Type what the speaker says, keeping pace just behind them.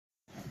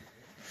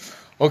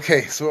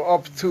Okay, so we're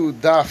up to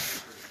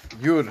Daf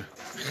Yud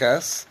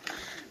Ches,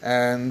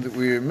 and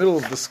we're in the middle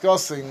of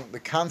discussing the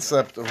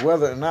concept of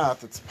whether or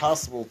not it's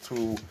possible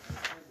to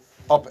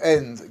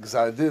upend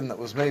Gzar Din that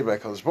was made by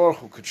Kadosh Baruch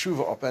Hu. Could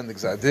Tshuva upend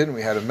Gzar Din?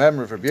 We had a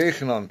memory of Rabbi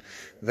Yechanan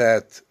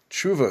that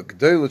Tshuva,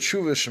 G'dayla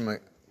Tshuva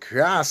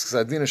Shemekras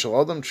Gzar Din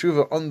Shel Adam,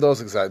 Tshuva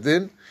undoes Gzar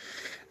Din.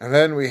 And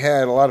then we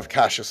had a lot of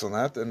kashas on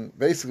that, and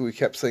basically we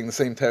kept saying the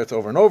same teretz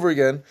over and over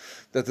again,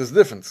 that there's a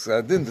difference.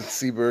 Gzar Din the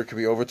Tzibur can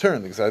be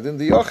overturned. The Gzar Din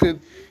the Yochid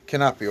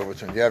cannot be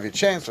overturned. You have your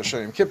chance for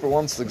Yom Kippur.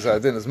 Once the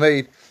Gzar Din is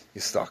made,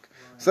 you're stuck.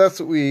 So that's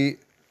what we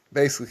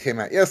basically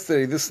came out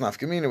yesterday. This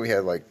Nafkamina, we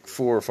had like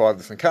 4 or 5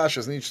 different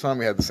kashas, and each time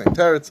we had the same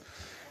teretz.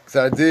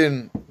 Gzar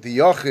Din the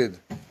Yochid,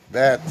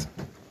 that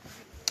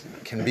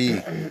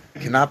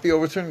cannot be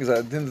overturned.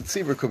 Gzar Din the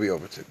Tzibur could be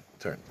overturned.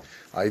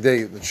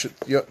 The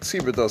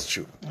Tzibur does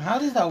Tshuva. How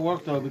does that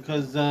work though?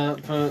 Because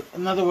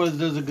in other words,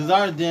 there's a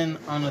Gzar Din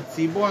on a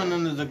Tzibur, and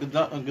then there's a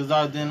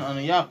Gzar Din on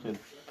a Yachid.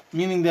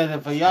 Meaning that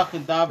if a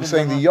Yachid daven... You're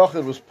saying the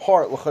Yachid was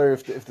part,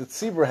 if the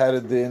Tzibur had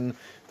a Din,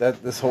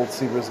 that this whole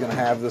Tzibur is going to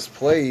have this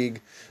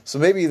plague. So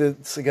maybe the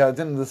Din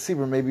of the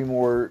Tzibur may be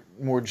more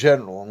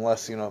general,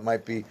 unless, it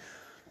might be,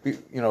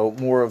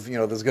 more of,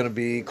 there's going to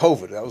be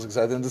COVID. That was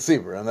exactly in the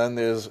Tzibur. And then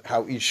there's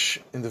how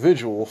each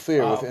individual will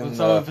fare within...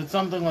 So if it's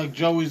something like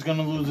Joey's going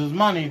to lose his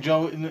money,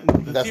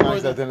 that's not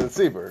exactly in the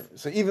Tzibur.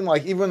 So even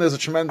there's a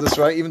tremendous,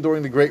 right, even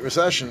during the Great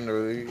Recession,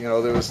 or,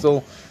 there were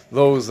still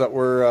those that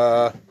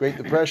were Great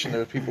Depression. There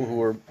were people who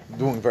were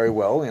doing very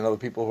well. The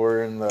people who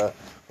were in the...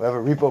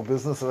 whatever repo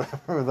business or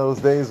whatever in those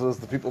days was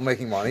the people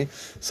making money.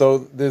 So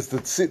there's the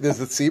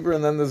Tzibur,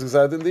 and then there's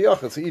Gzar Din the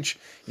Yochid. So each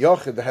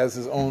Yochid has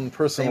his own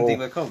personal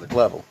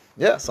level.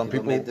 Yeah, some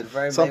people made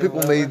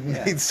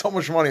so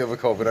much money over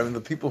COVID. I mean,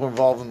 the people who were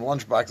involved in the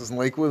lunchboxes in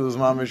Lakewood was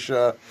mamish.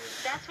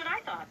 That's what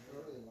I thought.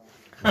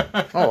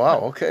 Oh wow,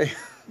 okay.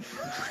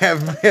 We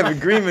have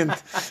agreement.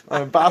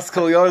 Bas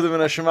Kol Yardim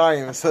and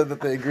Hashemayim said that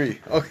they agree.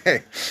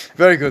 Okay,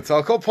 very good. So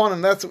I'll call upon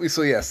him. That's what we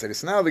saw yesterday.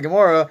 So now the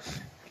Gemara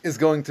is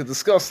going to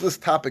discuss this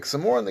topic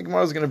some more, and the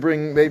Gemara is going to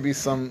bring maybe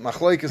some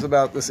machlokes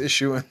about this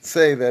issue and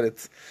say that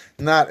it's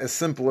not as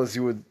simple as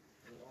you would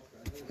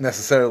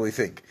necessarily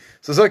think.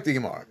 So Zok the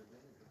Gemara.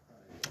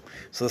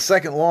 So the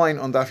second line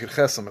on Daf Yud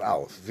Chesam at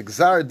Aleph,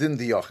 V'Gzar Din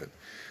di Yochid.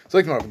 So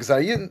the Gemara,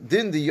 V'Gzar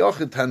Din di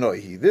Yochid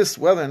Tanoihi. This,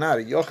 whether or not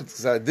a Yochid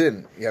Gzar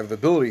Din, you have the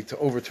ability to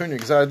overturn your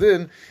Gzar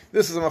Din,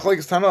 this is a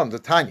machlokes Tanom, the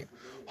Tanya.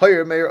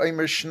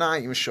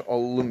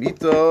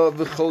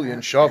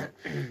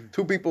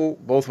 Two people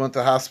both went to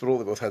the hospital.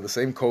 They both had the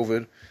same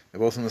COVID. They're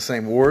both in the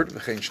same ward. Two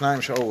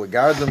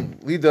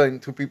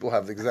people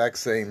have the exact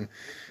same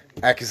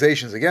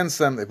accusations against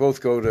them. They both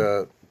go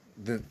to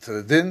the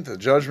din, to the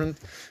judgment.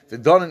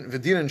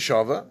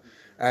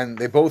 And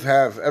they both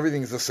have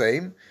everything's the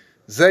same.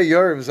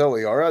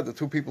 The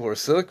two people who are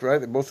sick, right?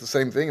 They're both the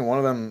same thing, and one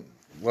of them,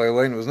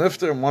 was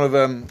nifter, and one of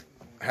them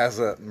has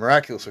a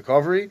miraculous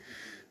recovery.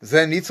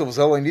 Zen Nitzel,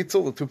 Zelay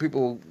Nitzel, the two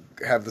people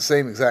have the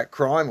same exact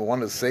crime. The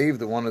one is saved,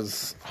 the one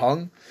is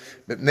hung.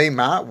 But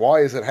Neymar,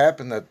 why has it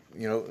happened that,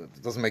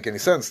 it doesn't make any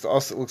sense. To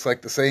us, it looks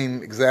like the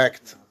same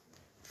exact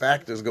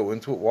factors go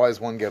into it. Why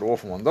does one get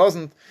off and one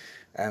doesn't?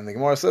 And the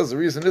Gemara says the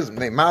reason is,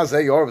 Neymar,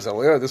 Zayar,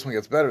 Zelay, this one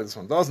gets better, this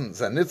one doesn't.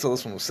 Zen Nitzel,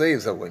 this one was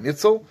saved, Zelay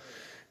Nitzel.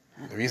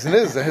 The reason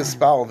is that his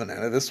spal of an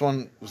this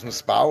one was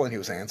mispal and he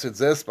was answered.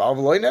 This one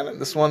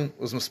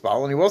was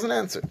mispal and he wasn't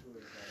answered.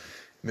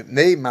 And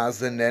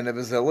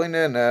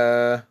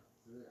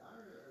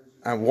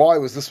why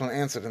was this one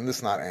answered and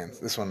this one not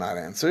answered? This one was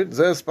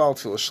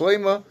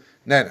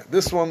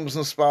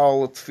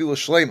mispal tefillah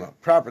shlema.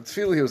 Proper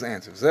tefillah, he was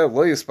answered.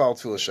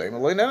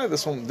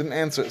 This one didn't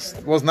answer.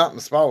 Was not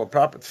mispal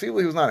proper tefillah,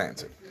 he was not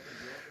answered.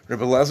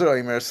 Rebbe Lezer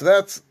Omer. So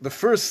that's the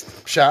first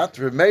pshat.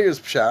 Rebbe Meir's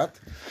pshat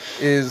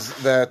is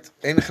that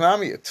ein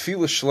chanami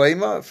tefillah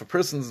shlema. If a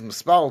person's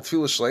mispal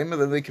tefillah shlema,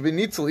 then they can be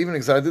nitzel. Even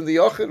Gzar Din the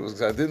Yochid was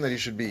Gzar Din that he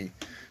should be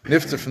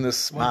nifter from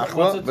this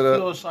machla.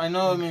 But I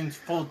know it means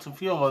full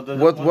tefillah.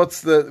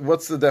 What's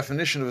the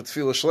definition of a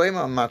tefillah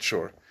shlema? I'm not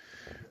sure.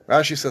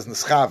 Rashi says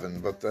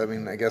nischaven, but I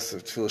mean, I guess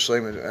tefillah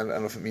shlema, I don't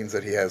know if it means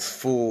that he has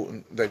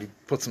that he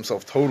puts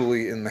himself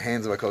totally in the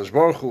hands of HaKadosh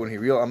Baruch Hu, and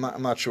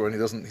I'm not sure, and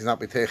he's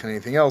not taking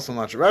anything else. I'm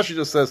not sure. Rashi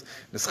just says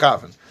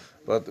nischaven,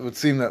 but it would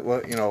seem that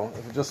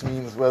if it just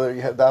means whether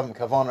you have daven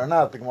kavan or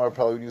not, the Gemara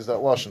probably would use that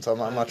lashon. So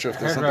I'm not sure if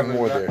there's something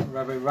more there.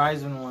 Rabbi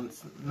Reisman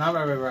once, not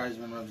Rabbi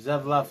Reisman, Rabbi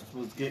Zev Left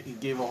he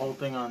gave a whole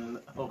thing on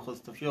Hilchos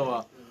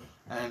Tefillah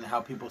and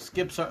how people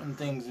skip certain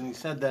things, and he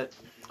said that,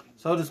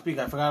 so to speak,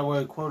 I forgot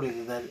where he quoted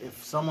it, that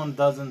if someone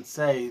doesn't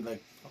say,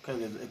 like, okay,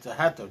 it's a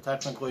heter,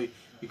 technically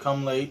you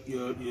come late, the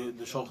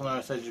Shulchan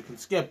Aruch says you can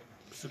skip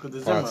Psukkah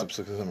de Zimra,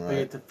 but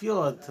you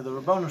tefillah to the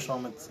Rabbanu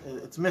Shalom,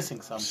 it's missing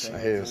something. I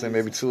hear you saying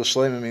maybe tefillah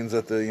shlema means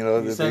that they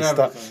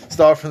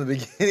start from the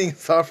beginning,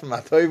 start from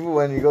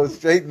Matoivu, and you go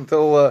straight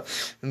until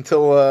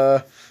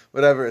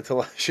whatever,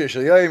 till Shir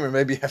Shayim, or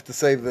maybe you have to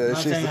save the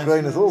Shir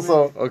Shayim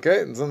also. Okay,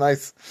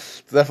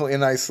 it's definitely a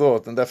nice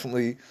thought, and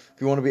definitely, if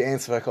you want to be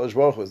answered by HaKadosh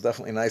Baruch Hu, it's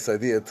definitely a nice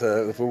idea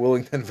if we're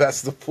willing to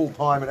invest the full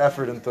time and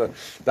effort into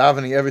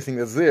davening everything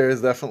that's there,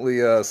 is definitely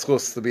a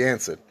schus to be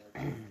answered.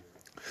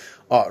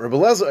 Rabbi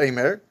Lezer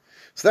Eimer,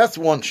 so that's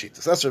one sheet.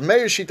 So that's Rabbi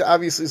Meir's sheet,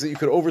 obviously, is that you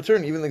could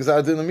overturn even the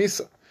Gzar Din and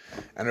Misa.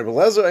 And Rabbi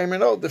Lezer Eimer,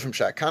 no, different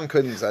shot. Kan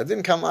Kodim Gzar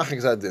Din, Kan Lach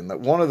Gzar Din.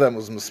 That one of them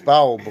was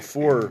Mispal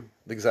before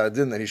the Gzar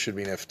Din that he should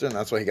be Nifter, and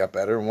that's why he got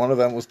better. And one of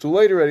them was too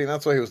late already, and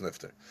that's why he was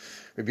Nifter.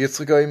 Rabbi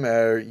Yitzchak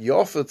Eimer,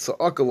 Yofet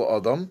Sa'akal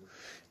Adam,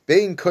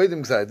 Bein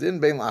Kodim Gzar Din,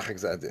 Bein Lach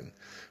Gzar Din.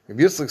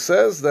 Rabbi Yitzchak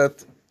says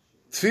that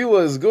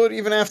Tefillah is good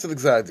even after the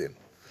Gzar Din.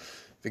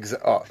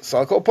 So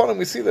I'll call upon him.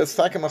 We see that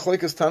Takim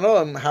Achleikas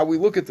Tanoim, how we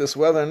look at this,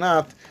 whether or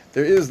not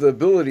there is the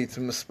ability to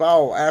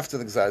mispal after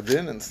the Gzar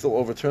Din and still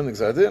overturn the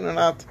Gzar Din or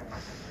not.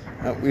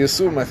 We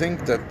assume, I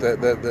think, that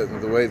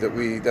the way that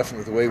we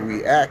definitely the way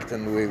we act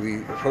and the way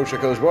we approach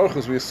HaKadosh Baruch Hu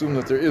is we assume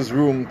that there is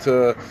room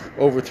to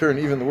overturn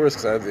even the worst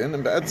Gzar Din.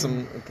 And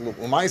Ba'etzim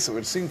L'maisa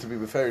would seem to be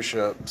Beferish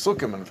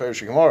Psukim and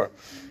Beferish Gemara.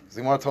 Because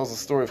the Gemara tells the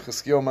story of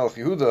Chizkiyahu Melech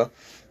Yehuda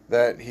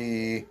that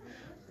he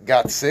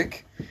got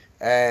sick.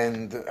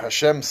 And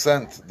Hashem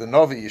sent the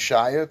Navi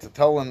Yeshaya to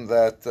tell him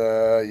that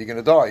you're going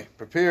to die.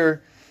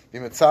 Prepare, be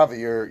mitzavi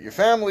your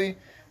family,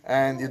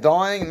 and you're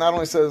dying. And not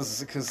only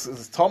says,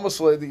 because Thomas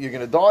that you're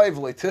going to die, and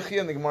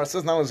the Gemara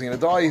says not only is he going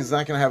to die, he's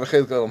not going to have a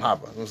Chelik Olam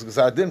Haba. It was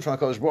Gzar Din from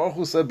HaKadosh Baruch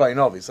Hu said by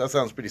Navi. So that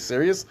sounds pretty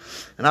serious.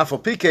 And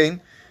Afal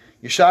Pikein,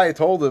 Yeshaya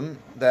told him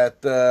that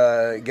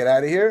get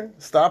out of here,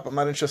 stop. I'm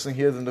not interested in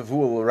hearing the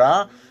Nevuah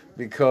L'Ra,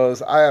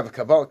 because I have a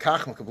Kabbalah Kach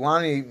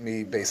Mekablani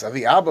mi Beis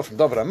Avi Abba from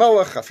David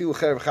HaMelech Afilu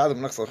Cherev Chadam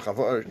Nechsal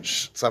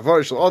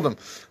Tzavar Shel Adam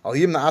Al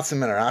Yim Na'atzim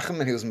Men Arachim,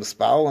 and he was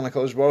Mispal, and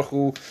HaKadosh Baruch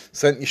Hu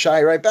sent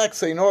Yeshai right back,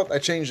 say, you know what, I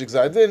changed the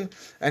Gzar Din,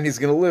 and he's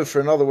going to live for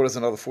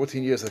another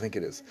 14 years, I think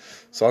it is.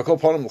 So I'll call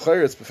upon him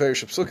L'Chair, it's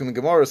Beferish Psukim and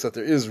Gemaras that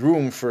there is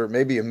room for,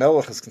 maybe a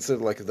Melech is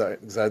considered like a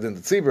Gzar Din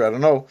the Tzibur, I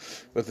don't know,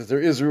 but that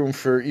there is room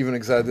for even a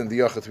Gzar Din the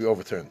Yachid to be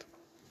overturned.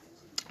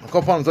 I'll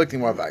call upon him Zokti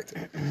more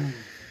weiter.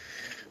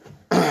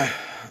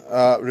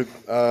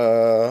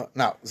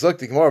 Now, Zok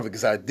the Gemara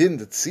because I didn't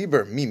the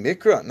Tzibur mi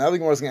Mikra. Now the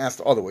Gemara is going to ask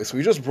the other way. So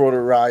we just brought a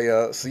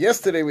raya. So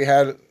yesterday we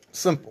had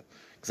simple.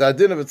 Gzar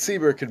Din of a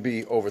Tzibur could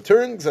be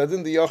overturned. Gzar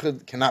Din the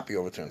Yachid cannot be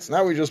overturned. So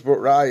now we just brought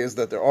rayas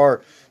that there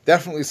are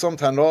definitely some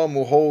Tanoim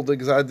who hold the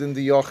Gzar Din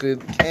the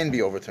Yachid can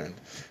be overturned.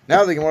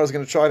 Now the Gemara is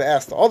going to try to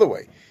ask the other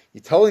way.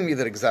 You're telling me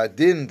that Gzar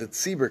Din the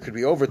Tzibur could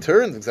be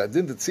overturned? Gzar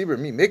Din the Tzibur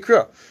mi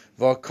Mikra.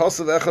 We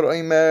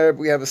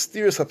have a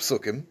steers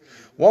hapsukim.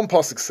 One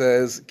pasuk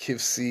says,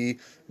 "Kivsi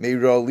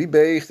meira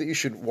libeich," that you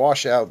should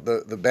wash out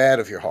the bad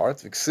of your heart.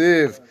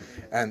 V'ksiv,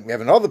 and we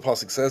have another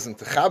pasuk says, "And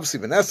techabsi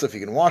benesef," you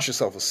can wash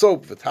yourself with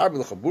soap.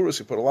 V'tarbi lechaburus,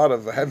 you put a lot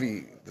of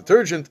heavy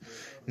detergent.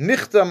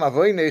 Nichtam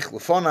avoynech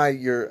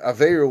lefonai, your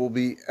aveir will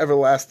be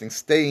everlasting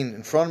stain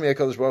in front of me.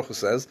 HaKadosh Baruch Hu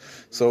says.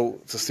 So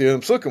it's a steer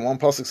hapsukim. One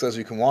pasuk says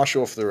you can wash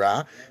off the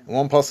ra, and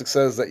one pasuk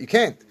says that you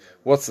can't.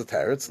 What's the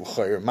teretz?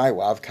 L'chayr, my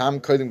lav, kam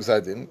kodim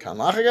Gzar Din, kam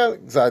lachaga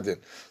Gzar Din.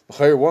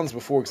 L'chayr, one's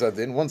before Gzar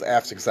Din, one's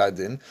after Gzar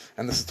Din,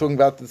 and this is talking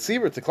about the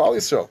tzibur, to Klal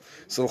Yisrael.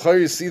 So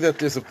l'chayr, you see that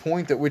there's a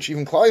point at which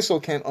even Klal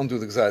Yisrael can't undo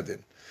the Gzar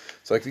Din.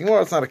 So like the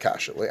Gemara, it's not a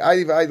kasha. Like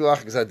Adi v'Adi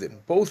lach Gzar Din.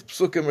 Both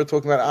psukim are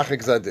talking about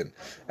achak Gzar Din,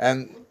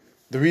 and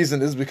the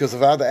reason is because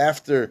of Ada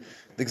after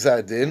the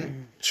Gzar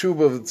Din,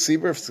 tshuva of the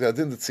tzibur, if Gzar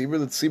Din the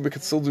tzibur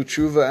could still do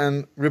tshuva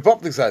and rip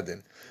up the Gzar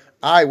Din.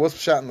 What's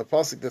shot in the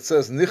pasuk that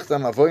says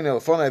nichtam avoyne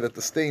lefonai, that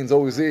the stain's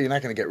always there, you're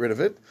not going to get rid of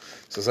it.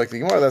 So it's like the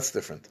Gemara, that's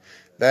different.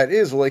 That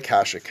is v'lei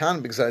kasha.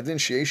 Kan b'gzar din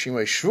she'eshim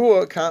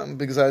shvua, kan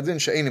b'gzar din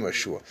she'enim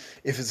shvua.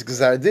 If it's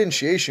gzar din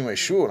she'eshim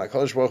shvua, and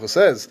HaKadosh Baruch Hu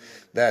says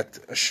that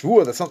a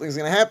shvua, that something's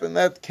going to happen,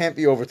 that can't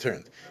be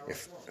overturned.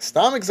 If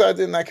stam gzar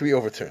din, that can be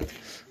overturned,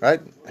 right?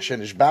 Asher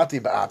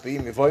nishbati ba'api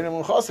mivoyne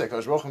l'chasek.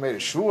 HaKadosh Baruch Hu made a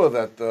shvua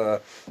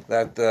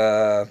that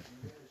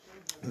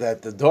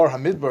the Dor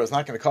Hamidbar is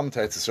not going to come to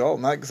Eretz Yisrael,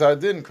 and that Gzar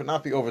Din could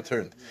not be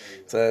overturned.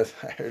 I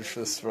heard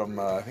this from,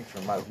 I think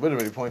from Michael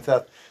Bitter, he points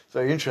out, it's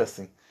very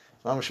interesting.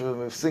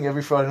 We sing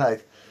every Friday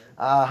night.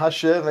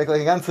 Hashem, make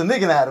like a ganze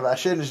niggun out of it.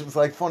 Hashem is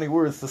like funny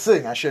words to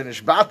sing. Hashem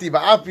nishbati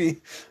ba'api,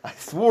 I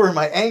swore in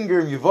my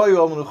anger, mivoyu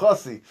al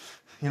menuchasi.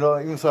 You know,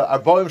 even so,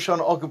 Arbaim Shana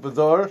Okub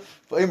Badar,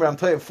 V'Eimer Am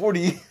Toy, 40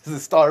 years to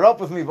start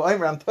up with me,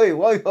 V'Eimer Am Toy,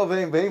 Lo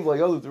Yavim V'Eim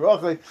V'Yolu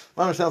D'Rachai.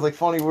 Mama sounds like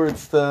funny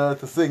words to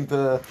sing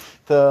to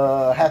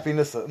happy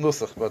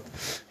Nusach, but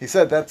he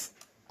said that's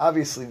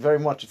obviously very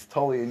much, it's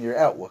totally in your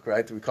outlook,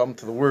 right? We come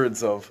to the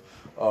words of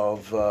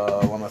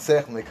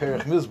Lamasech and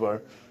Lekerech Mizbar.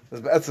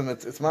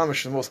 It's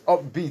mamish the most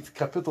upbeat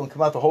capital in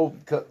Kamat the whole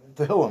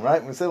Tehillim, right?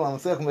 When we say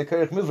Lamasech and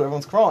Lekerech Mizbar,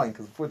 everyone's crying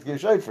because before to get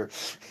shayfer,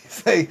 you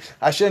say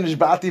Hashem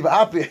nishbati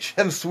ba'api,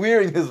 Hashem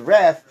swearing His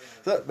wrath.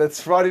 So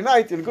that's Friday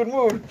night, you're in a good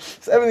mood,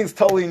 so everything's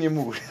totally in your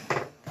mood.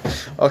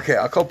 Okay,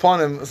 I'll call upon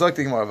him. It's like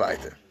the Gemara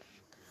weiter.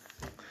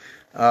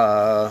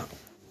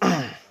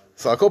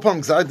 So I'll call upon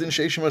him. Gzar Din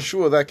she'eshim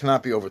ashua, that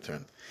cannot be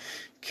overturned.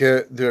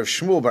 Ke der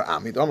Shmuel bar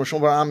Ami, Amar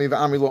Shmuel bar Ami,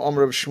 ve'Ami lo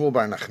Amar Rav Shmuel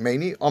bar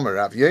Nachmeni, Amar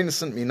Rav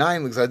Yonasan,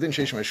 minayin l'gzadin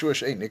sheish meshua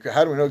she'ein nikra.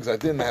 How do we know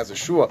gzadin that has a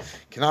shua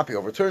cannot be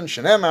overturned?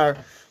 Shenemar,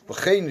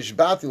 l'chein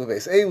nishbati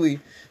l'beis Eli,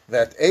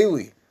 that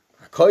Eli,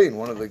 a kohen,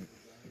 one of the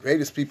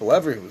greatest people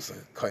ever, he was a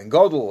kohen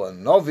gadol, a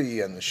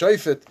novi, and a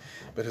shofet,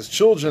 but his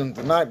children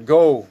did not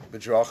go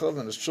b'drachav,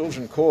 and his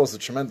children caused a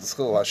tremendous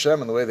chilul Hashem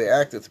in the way they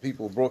acted to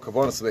people who brought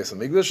kavanas to the Beis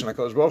Hamikdash. And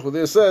HaKadosh Baruch Hu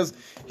there says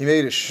he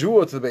made a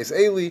shua to the Beis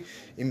Eli,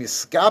 im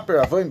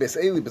yiskaper avoim Beis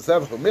Eli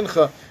b'zevach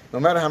mincha. No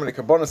matter how many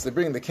kavanas they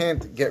bring, they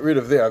can't get rid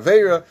of their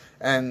aveira,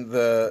 and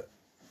the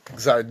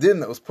gzar din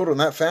that was put on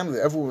that family,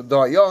 that everyone would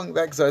die young,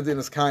 that gzar din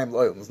is kaim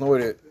loyal. There's no way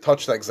to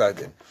touch that gzar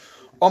din.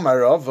 Omar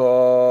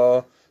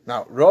Rava.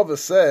 Now Rava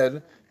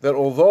said that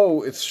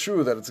although it's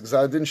true that it's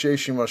Gzar Din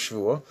Sheishim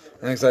Ashvua,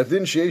 and Gzar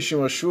Din Sheishim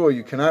Ashvua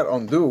you cannot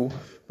undo,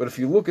 but if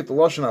you look at the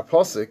Lashon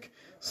HaPosik,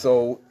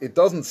 so it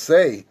doesn't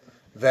say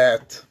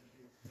that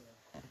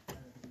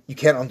you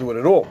can't undo it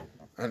at all.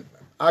 And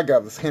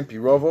Agav, this can't be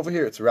Rav over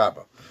here, it's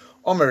Rabbah.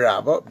 Omer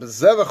Rabbah,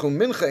 B'zevach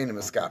u'mincha einu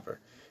miskaper.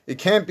 It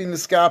can't be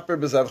miskaper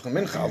b'zevach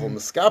u'mincha, but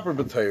miskaper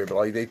b'toyer, but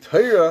like they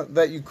Torah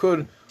that you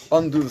could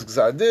undo this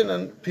Gzar Din,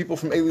 and people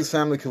from Eli's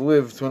family could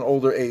live to an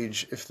older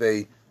age if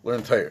they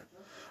learn Torah.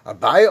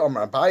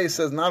 Abaye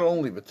says not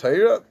only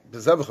b'Torah,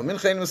 b'zevach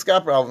u'mincha einu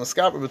miskaper, al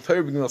miskaper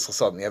b'Torah b'gemilas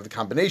chasadim. You have the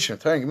combination of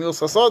Torah and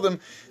gemilas chasadim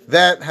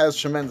that has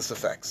tremendous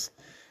effects.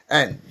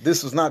 And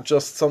this was not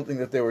just something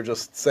that they were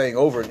just saying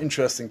over an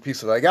interesting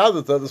piece of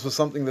Agadata, this was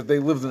something that they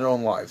lived in their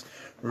own lives.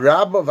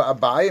 Rabba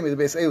v'Abaye made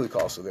the Beis Eli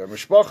also. They are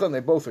Mishpacha, and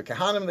they both are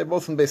Kehanim, they're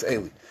both from Beis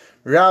Eli.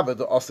 Rabba,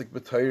 the Osik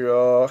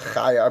b'Torah,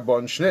 Chaya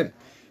Arbon Shnin.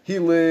 He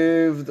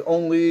lived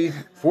only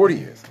 40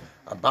 years.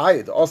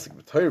 Abaye, the Osik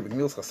b'Torah,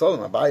 b'gemilas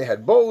chasadim, Abaye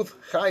had both,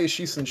 Chaya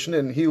Shis and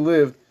Shnin, he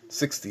lived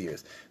 60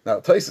 years.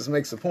 Now, Taisus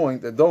makes a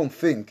point that don't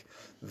think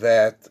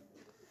that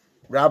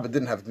Rabba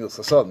didn't have gemilas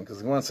chasadim, because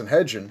he wants in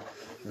Hedron,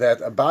 that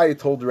Abaye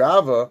told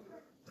Rabba,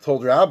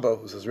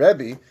 who's his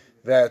Rebbe,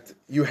 that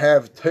you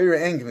have Torah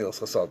and Gemilas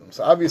Chasadim.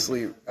 So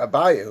obviously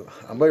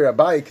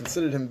Abaye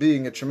considered him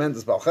being a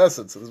tremendous Baal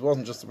Chesed. So this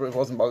wasn't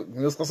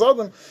Gemilas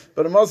Chasadim,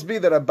 but it must be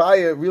that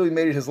Abaye really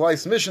made it his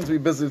life's mission to be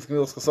busy with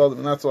Gemilas Chasadim,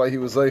 and that's why he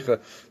was Zeicha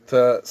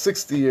to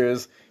 60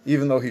 years,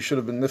 even though he should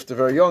have been nifta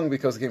very young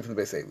because he came from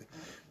the Beis Eli.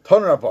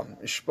 Ton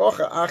Rabban,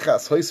 Ishpacha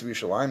Achas Hoyse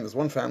Yishalayim. There's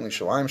one family in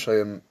Shalayim,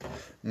 Shayim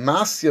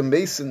Masya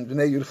Mason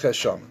Bnei Yudche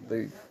Sham.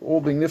 They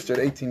all being nifted at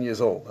 18 years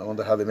old. I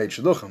wonder how they made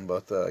shidduchim,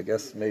 but I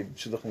guess made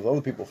shidduchim with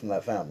other people from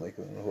that family.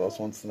 Who else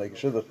wants to make a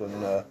shidduch?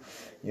 And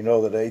you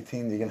know that at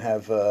 18 you can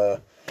have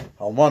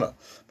Almana.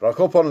 But I'll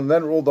call upon them.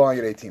 Then we're all dying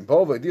at 18.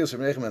 Paul ideas from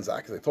Rechem and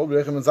Zaki. They told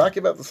Rechem and Zaki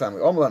about this family.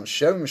 Omelam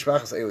Shem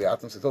Mishpachas Eli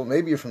Atam. They told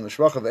maybe you're from the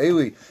Shvach of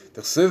Eli.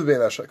 The Chsiv Bein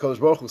Kodesh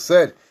Baruch Hu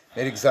said.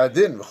 Everyone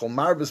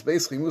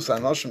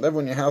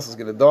in your house is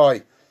going to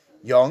die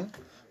young.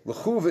 Go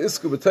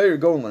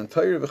and learn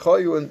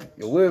Torah, and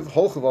you'll live.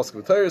 So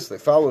they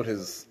followed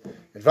his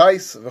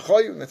advice. And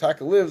the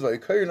Taka lives. And they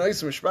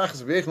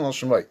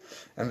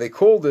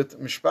called it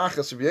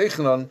Mishpachas Rabbi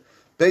Yechanan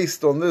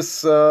based on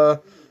this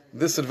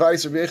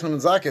advice of Rabbi Yechanan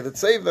and Zakeh that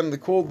saved them.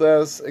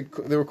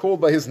 They were called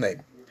by his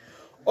name.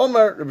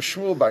 Omar Rabbi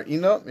Shmuel Bar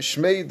Ina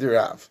Mishmei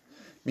Dirav.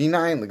 How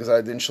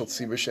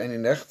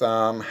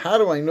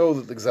do I know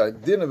that the Gzar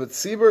Din of a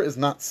Tzibur is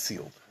not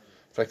sealed?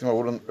 In fact,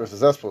 what on earth is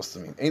that supposed to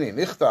mean?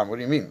 What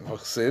do you mean?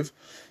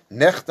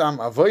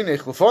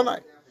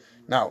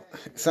 Now,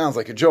 it sounds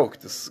like a joke,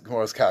 this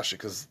Gemara's kasha,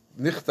 because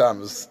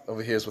Nichtam is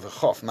over here is with a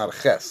chof, not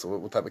a ches. So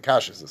what type of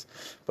kasha is this?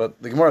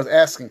 But the Gemara is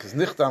asking, because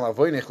Nichtam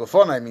avoynech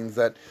lefonai means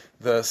that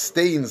the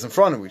stain is in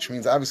front of you, which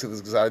means obviously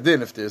there's Gzar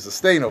Din if there's a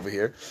stain over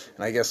here.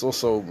 And I guess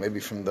also maybe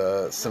from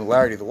the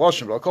similarity of the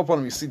Lashon, but I'll call upon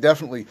him, you see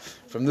definitely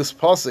from this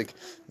pasuk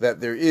that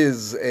there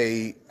is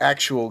a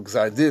actual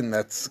Gzar Din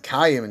that's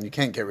kayim and you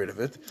can't get rid of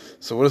it.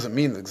 So what does it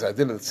mean that Gzar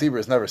Din of the Tzibur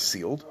is never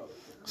sealed?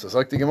 So it's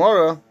like the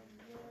Gemara,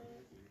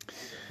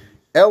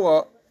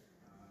 Ella,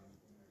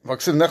 so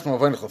it's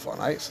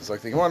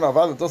like the Gemara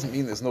Navada doesn't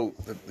mean there's no,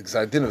 the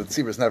Gzar Din of the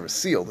Tzibur is never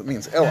sealed. It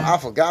means El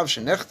Afal Gav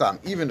Shenechtam,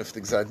 even if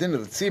the Gzar Din of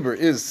the Tzibur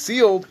is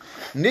sealed,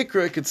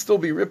 Nikra could still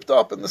be ripped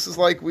up, and this is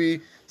like we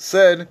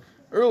said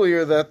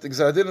earlier that the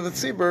Gzar Din of the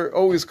Tzibur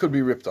always could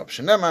be ripped up.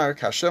 Shenemar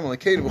Kashem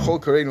Lekeidu B'chol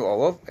Kareinu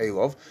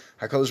Elov.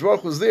 HaKadosh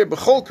Baruch was there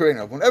B'chol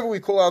Kareinu. Whenever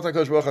we call out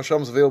HaKadosh Baruch,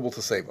 Hashem is available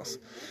to save us.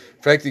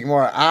 In fact, the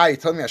Gemara,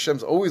 tell me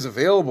Hashem's always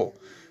available.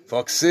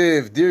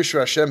 V'aksiv dirshu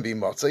Hashem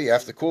b'imotza. You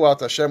have to call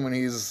out Hashem when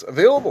He's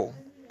available,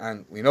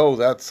 and we know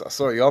that's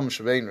Asar Yom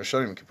Shebein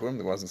Rishonim Kippurim.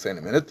 The wasn't saying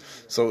in a minute,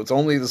 so it's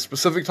only the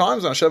specific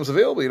times when Hashem's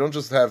available. You don't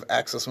just have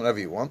access whenever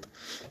you want.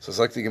 So it's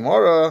like the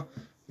Gemara,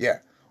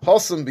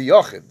 Hasam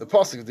b'yachid. The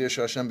pasuk of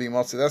dirshu Hashem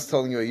b'imotza. That's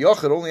telling you a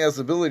yachid only has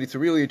the ability to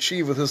really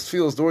achieve with his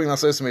tefillos during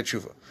Nasayis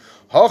Meitshuva.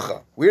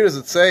 Hacha. Where does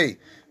it say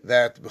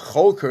that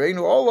b'chol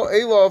kareinu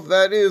elov?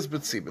 That is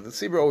b'tzibur. The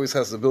tzibur always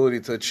has the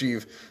ability to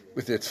achieve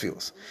with their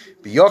tefillos.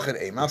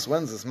 B'yachid emas,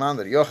 when's this man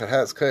that yachid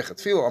has koyach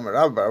tefillah? Amar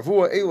Rav bar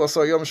Avua elu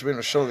asar yom shebein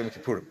Rosh Hashanah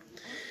Kippurim.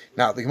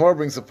 Now the Gemara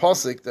brings a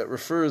pasuk that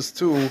refers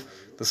to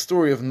the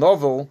story of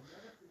Novel,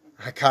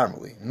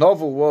 HaKarmeli.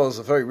 Novel was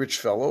a very rich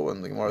fellow,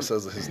 and the Gemara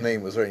says that his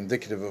name was very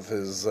indicative of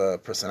his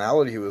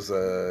personality. He was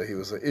a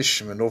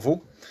Ish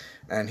Menovel,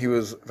 and he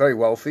was very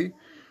wealthy.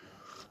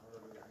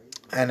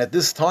 And at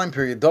this time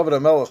period, David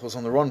HaMelech was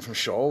on the run from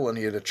Shaul, and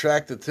he had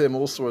attracted to him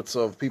all sorts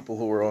of people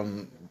who were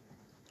on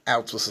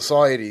outs with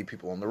society,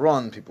 people on the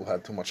run, people who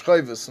had too much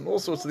chayvus, and all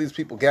sorts of these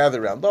people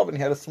gathered around David, and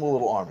he had a small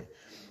little army.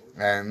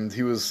 And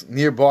he was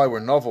nearby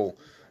where Novel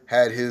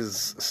had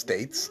his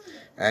estates,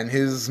 and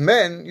his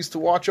men used to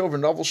watch over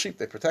Novel's sheep.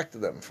 They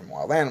protected them from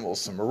wild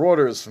animals, from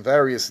marauders, from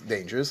various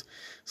dangers.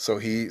 So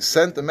he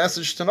sent a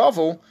message to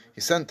Novel.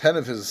 He sent 10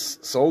 of his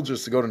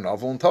soldiers to go to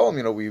Novel and tell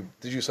him, we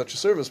did you such a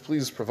service,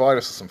 please provide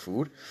us with some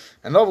food.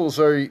 And Novel was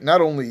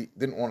not only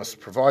didn't want us to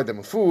provide them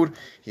with food,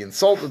 he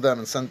insulted them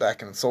and sent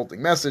back an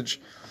insulting message.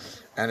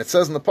 And it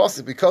says in the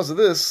pasuk, because of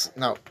this,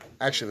 now,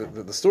 actually,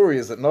 the story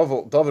is that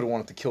David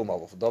wanted to kill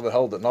Novel. David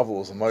held that Novel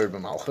was a Meir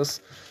b'Malchus,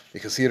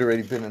 because he had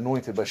already been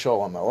anointed by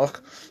Shaul HaMelech.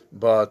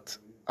 But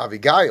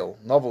Abigail,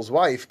 Novel's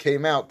wife,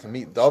 came out to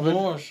meet David.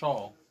 Shmuel or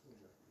Shaul?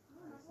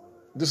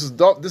 This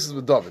is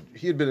with David.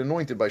 He had been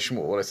anointed by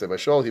Shmuel. What I say by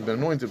Shaul, he'd been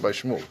anointed by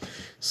Shmuel.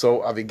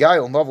 So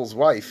Abigail, Novel's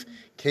wife,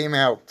 came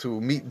out to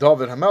meet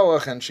David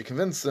HaMelech, and she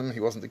convinced him, he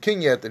wasn't the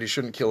king yet, that he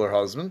shouldn't kill her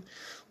husband.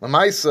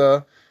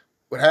 Lamaisa,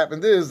 what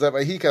happened is that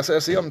by Hikas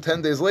Esiyam,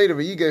 10 days later,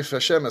 Vayigesh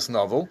Hashem es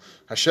Novel.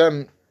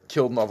 Hashem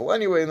killed Novel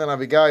anyway, and then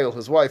Abigail,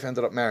 his wife,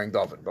 ended up marrying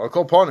David. But I'll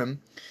call upon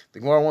him. The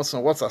Gemara wants to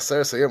know what's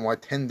Aser Esiyam, why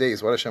 10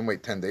 days? Why did Hashem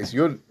wait 10 days?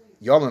 Yud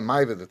Yom and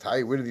Maiva the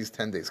Tai, where did these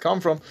 10 days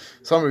come from?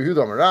 Some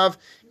Yehuda Marav,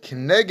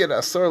 Kineged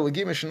Asar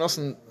Legimish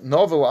Nosen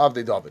Novel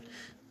Avde David.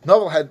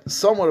 Novel had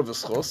somewhat of a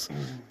schos,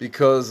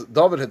 because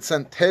David had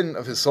sent 10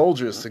 of his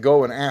soldiers to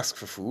go and ask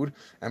for food,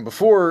 and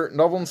before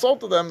Novel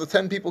insulted them, the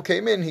 10 people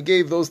came in, he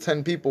gave those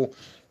 10 people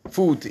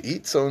food to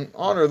eat, so in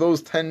honor of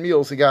those 10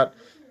 meals, he got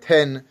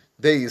 10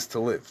 days to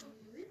live.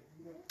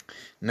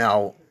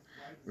 Now,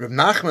 Reb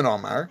Nachman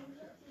Omar,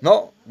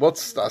 no,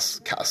 what's das?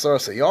 Kasar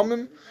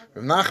Seyamim?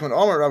 Reb Nachman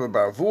Omar, Rabbi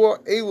Baravua,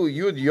 Elu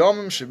Yud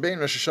Yomim Shebein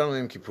Rosh Hashanah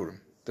Yom Kippurim.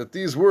 That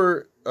these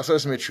were Asar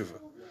Semei Tshuva.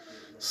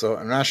 So,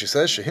 and Rashi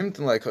says, Shehimtin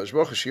like Kodesh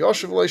Baruch Hu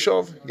Sheyoshev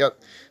Leishov.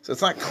 So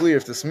it's not clear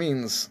if this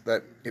means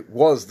that it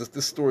was that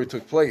this story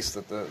took place,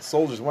 that the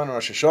soldiers went on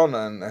Rosh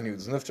Hashanah and he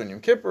was nifter in Yom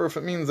Kippur, or if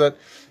it means that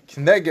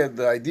Kineged,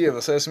 the idea of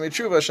Asar Semei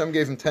Tshuva, Hashem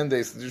gave him 10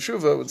 days to do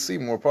Tshuva, it would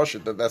seem more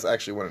pashut that that's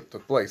actually when it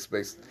took place,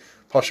 based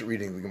pashut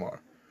reading the Gemara.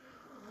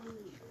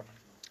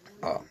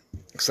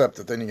 Except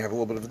that then you have a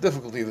little bit of a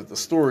difficulty that the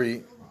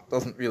story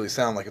doesn't really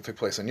sound like it took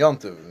place on Yom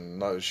Tov.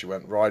 And she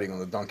went riding on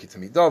the donkey to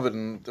meet David,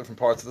 and different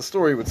parts of the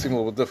story would seem a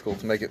little bit difficult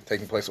to make it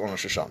taking place on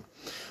Rosh Hashanah.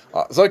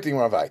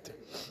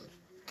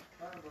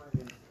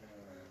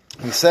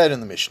 We said in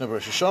the Mishnah,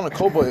 Rosh Hashanah,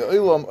 Kol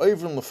Ba'olam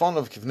Ovrim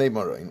Lefanav Kivnei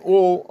Marayin.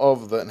 All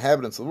of the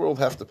inhabitants of the world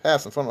have to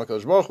pass in front of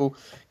HaKadosh Baruch Hu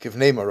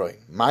Kivnei Marayin.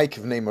 My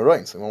Kivnei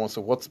Marayin. So one wants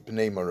to say, what's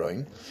B'nei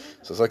Marayin?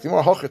 So it's like the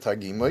more Hachet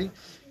Hagimai,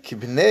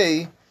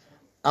 Kibnei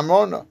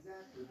Amorna.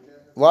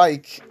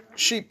 Like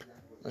sheep.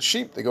 The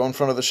sheep, they go in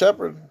front of the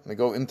shepherd. They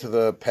go into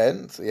the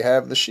pen. So you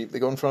have the sheep, they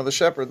go in front of the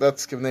shepherd.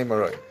 That's Kivnei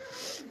Marayin.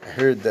 I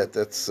heard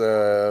that's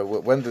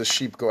when the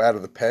sheep go out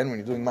of the pen, when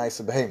you're doing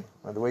Ma'aseh Behem.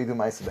 The way you do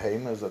Ma'aseh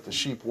Behem is that the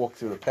sheep walk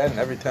through the pen, and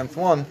every 10th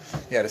one,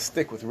 you had a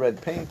stick with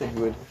red paint, and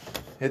you would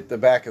hit the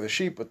back of the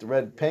sheep with the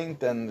red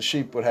paint, and the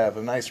sheep would have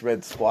a nice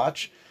red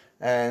splotch,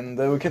 and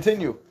they would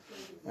continue.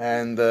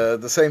 And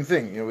the same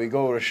thing, we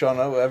go to Rosh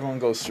Hashanah, everyone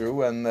goes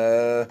through,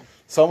 and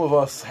some of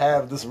us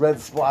have this red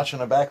splotch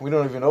on our back, and we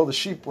don't even know. The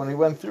sheep, when he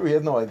went through, he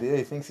had no idea.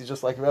 He thinks he's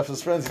just like the rest of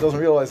his friends. He doesn't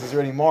realize he's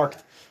already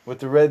marked with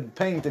the red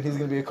paint, and he's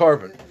going to be a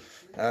carbon.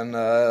 And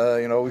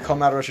we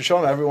come out of Rosh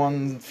Hashanah,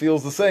 everyone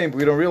feels the same, but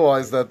we don't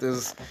realize that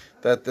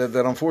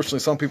unfortunately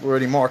some people are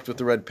already marked with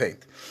the red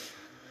paint.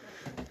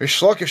 Rish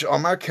Lakish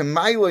Amar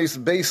Kemailos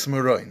Beis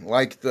Maroin,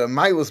 like the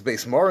Mailos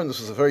Beis Maroin. This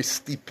was a very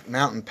steep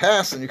mountain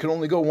pass, and you could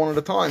only go one at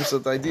a time. So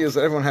the idea is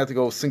that everyone had to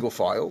go single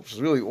file, which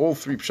is really all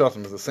three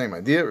pshatim is the same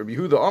idea. Rabbi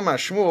Yehuda Amar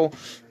Shmuel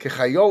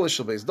Kechayolish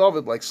Shel Beis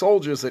David, like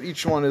soldiers, that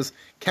each one is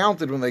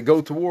counted when they go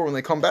to war. When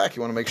they come back,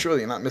 you want to make sure that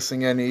you're not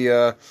missing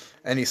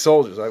any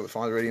soldiers. I would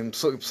find already in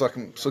Sukkim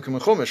and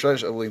Chumash,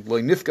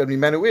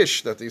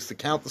 that they used to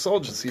count the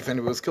soldiers to see if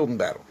anyone was killed in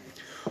battle.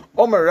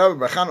 Omer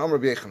Rabbi Bachan Omer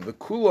B'Yechem, the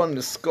Kulon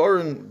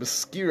Niskorin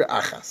B'Skira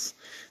Achas,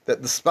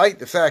 that despite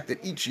the fact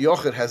that each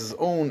Yochid has his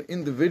own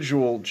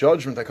individual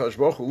judgment, HaKadosh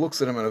Baruch Hu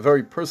looks at him at a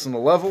very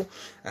personal level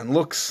and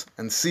looks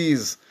and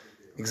sees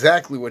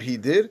exactly what he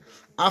did.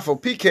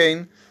 Afal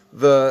Pikein,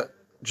 the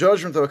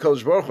judgment of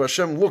HaKadosh Baruch Hu,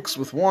 Hashem looks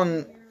with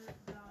one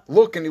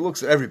look and he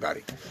looks at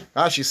everybody.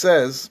 Rashi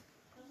says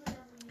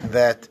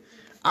that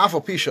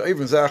Afal Pisha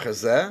Even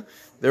Zachazeh,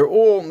 they're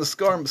all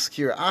Niskorin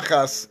B'Skira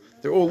Achas.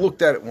 They're all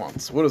looked at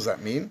once. What does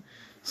that mean?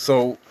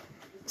 So,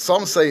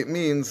 some say it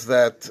means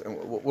that,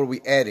 what are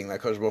we adding?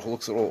 That HaKadosh Baruch Hu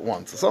looks at all at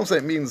once. So some say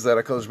it means that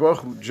HaKadosh Baruch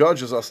Hu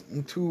judges us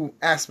in two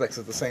aspects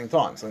at the same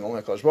time. Something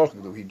only HaKadosh Baruch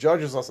Hu can do. He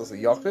judges us as a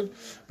Yachid,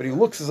 but He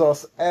looks at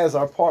us as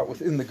our part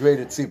within the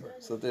greater Tzibur.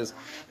 So that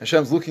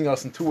Hashem's looking at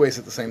us in two ways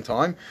at the same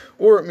time.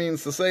 Or it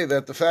means to say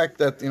that the fact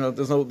that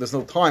there's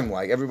no time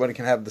lag. Everybody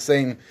can have the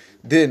same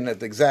din at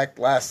the exact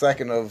last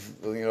second of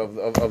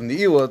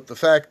Ne'ilah. The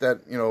fact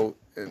that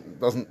it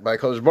doesn't, by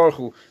Kadosh Baruch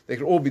Hu, they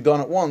could all be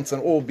done at once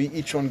and all be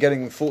each one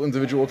getting full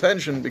individual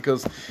attention,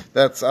 because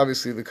that's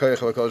obviously the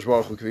Koyach of Kadosh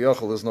Baruch Hu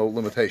K'viyachol. There's no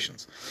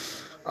limitations.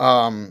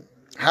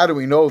 How do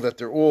we know that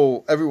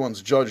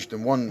everyone's judged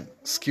in one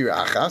skir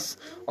achas?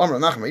 Amar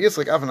Nachman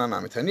Yitzchak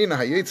Avananam Tanina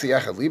Hayitzi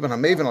Yachad Liban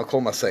Hamevin Al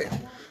Kol Masayim.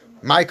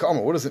 Mike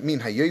Amar, what does it mean?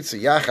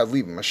 Hayitzi Yachad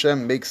Liban.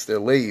 Hashem makes their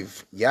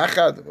lave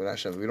Yachad.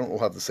 We don't all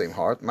have the same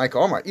heart. Mike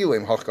Amar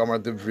Ilim Hach Amar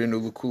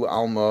Devrinu Lukula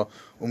Alma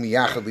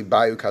Umiyachad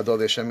Libayu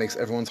Kadod. Hashem makes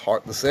everyone's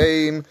heart the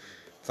same.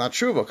 It's not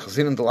true.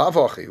 Chazinim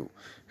Delavachihu.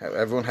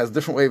 Everyone has a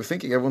different way of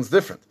thinking. Everyone's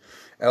different.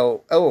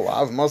 El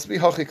Elav must be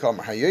Hachikam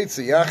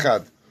Hayitzi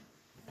Yachad.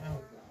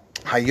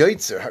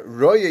 Hayotzer,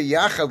 Roya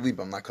Yachad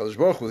Libam, HaKadosh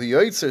Baruch Hu. The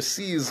Yotzer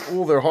sees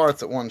all their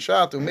hearts at one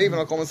shot, and maybe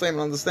not and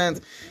understands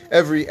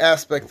every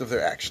aspect of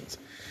their actions.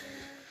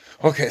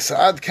 Okay, so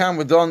Ad Kam,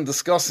 we're done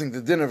discussing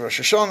the din of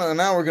Rosh Hashanah, and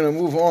now we're going to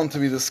move on to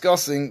be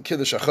discussing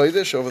Kiddush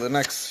HaChodesh over the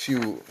next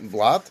few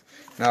blot.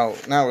 Now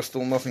we're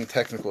still nothing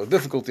technical or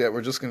difficult yet.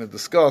 We're just going to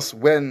discuss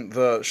when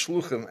the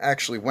Shluchim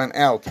actually went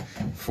out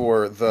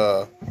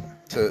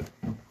to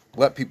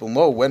let people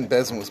know when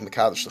Bezin was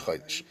Mekadosh the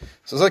Chodesh.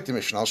 So it's like the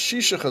Mishnah, Al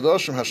Shisha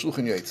Chadashim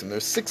HaShluchim Yotzim.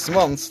 There's 6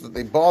 months that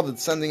they bothered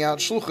sending out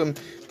Shluchim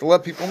to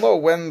let people know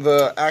when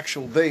the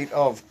actual date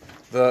of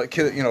the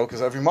kid,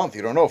 because every month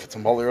you don't know if it's a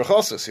Mali or a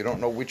Chasus, you don't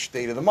know which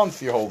date of the month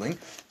you're holding.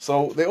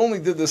 So they only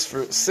did this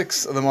for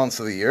 6 of the months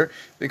of the year,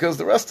 because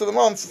the rest of the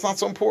months it's not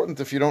so important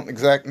if you don't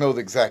know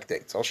the exact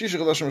dates. Al Shisha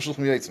Chadashim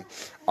HaShluchim Yotzim.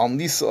 Al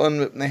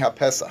Nisan Mipnei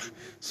Pesach.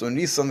 So in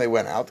Nisan they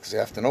went out because you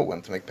have to know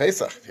when to make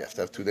Pesach. If you have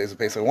to have 2 days of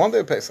Pesach, 1 day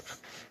of Pesach.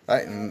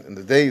 Right? In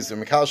the days of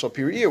Mekadosh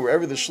Al-Piriyah,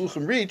 wherever the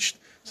Shluchim reached,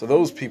 so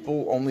those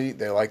people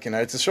they're like in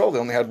Eretz Yisrael, they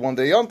only had 1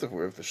 day Yontif,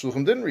 where if the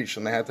Shluchim didn't reach,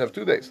 then they had to have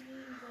 2 days.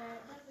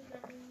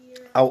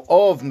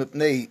 Al-Ov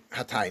Mipnei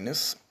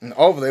Hatainis, and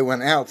Ov they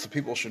went out so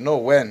people should know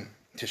when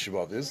Tisha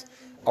B'Av is.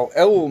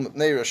 Al-Elul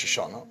Mipnei Rosh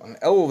Hashanah, and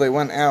Elul they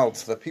went out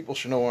so that people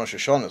should know when Rosh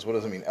Hashanah is. What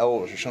does it mean?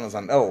 Elul, Rosh Hashanah is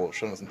on Elul,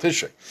 Rosh Hashanah is on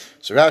Tishrei.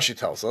 So Rashi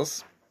tells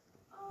us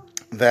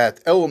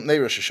that Elul Mipnei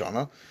Rosh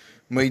Hashanah,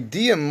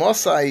 Meidiyam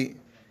Mosai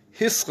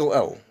Hiskel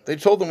El. They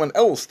told them when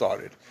El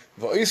started.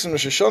 The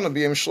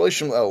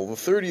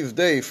 30th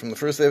day from the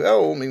first day of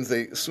El means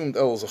they assumed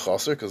El was a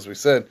chaser, because we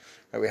said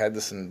that we had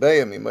this in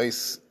Bayam,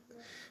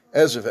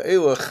 Ezra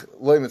ve'elach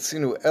loy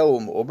metzinu El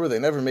M'ober. They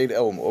never made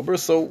El M'ober,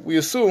 so we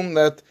assume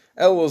that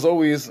El was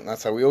always, and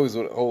that's how we always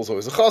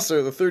a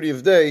chaser. The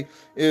 30th day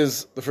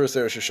is the first day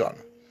of Rosh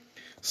Hashanah.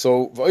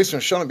 So v'oisr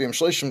Hashanah b'yem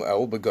shleishim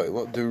El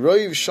b'goyla. The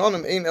Roiv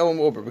Shanim ain't El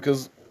M'ober,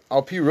 because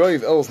Al pi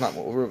Roiv El is not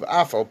M'ober.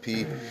 Af al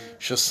pi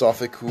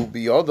shesafik hu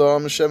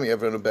biyadam Hashem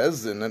yever in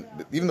Bezdin. And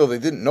even though they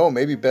didn't know,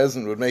 maybe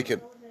Bezdin would make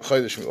it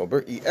Chodesh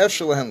M'ober. I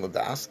efshel lehen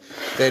ladas.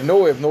 They had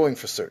no way of knowing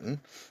for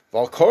certain.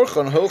 Val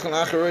korchan holchan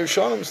acher Roiv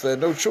Shanim. So they had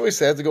no choice.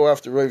 They had to go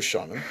after Roiv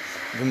Shanim.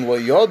 V'm lo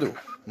yadu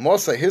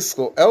Mosai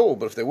Hiskel El.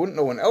 But if they wouldn't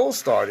know when El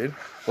started,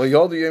 lo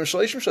yadu yem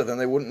shleishim shah, then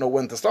they wouldn't know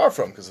when to start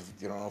from. Because if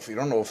you don't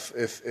know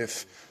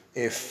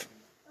if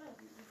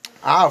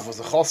Av was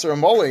a chaser or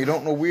mole, you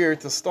don't know where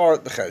to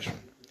start the cheshbon.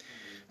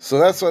 So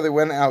that's why they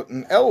went out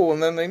in El,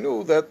 and then they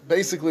knew that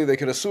basically they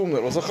could assume that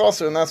it was a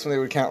chaser, and that's when they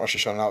would count Rosh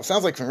Hashanah. Now, it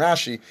sounds like from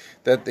Rashi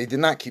that they did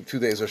not keep 2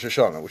 days Rosh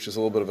Hashanah, which is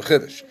a little bit of a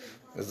chiddush.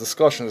 There's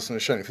discussion of this in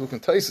the Shani. If you look in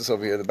Taisus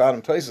over here, the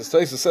bottom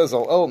Taisus says,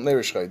 Al El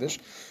Nerish Chaydish,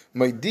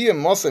 Maidiyah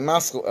Masay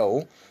Maskal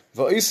El,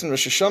 Va'isen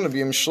Rosh Hashanah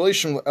B'yem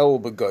Shleishim El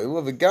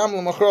B'goyla, V'gam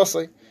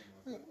L'machrasay.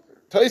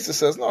 Taisus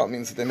says, no, it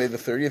means that they made the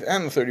 30th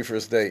and the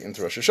 31st day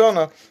into Rosh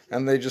Hashanah,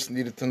 and they just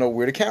needed to know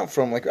where to count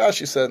from, like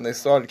Rashi said, and they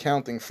started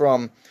counting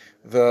from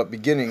the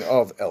beginning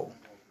of El.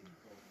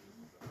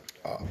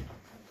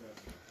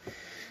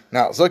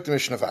 Now, Zok the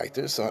Mishnah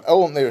Vayter, so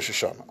El Mnei Rosh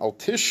Hashanah, Al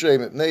Tishrei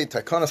Mipnei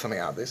Takanas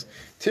HaMe'adis,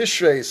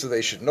 Tishrei, so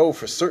they should know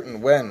for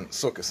certain when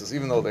Sukkot is,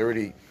 even though they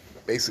already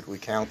basically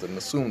counted and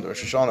assumed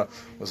Rosh Hashanah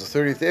was the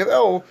 30th day of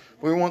El,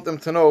 we want them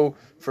to know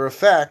for a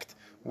fact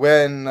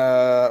when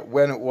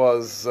it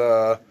was,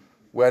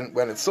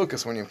 when it's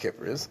Sukkot, when Yom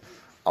Kippur is.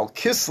 Al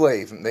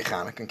Kislev Mnei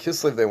Chanukah, and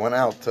Kislev they went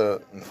out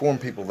to inform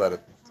people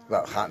that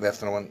they have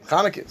to know when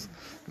Chanukah is.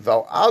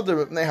 Val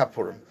Adar Mipnei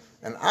HaPurim.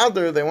 And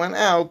Adar, they went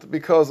out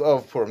because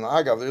of Purim.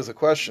 Now, Agav, there's a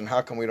question,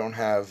 how come we don't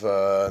have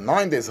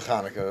 9 days of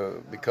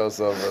Chanukah because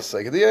of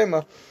Seged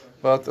Yema?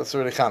 But that's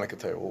already Chanukah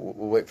Torah.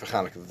 We'll wait for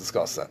Chanukah to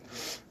discuss that.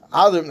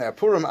 Adar Mipnei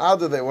HaPurim,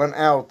 Adar, they went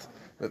out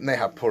Mipnei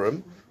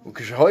HaPurim. When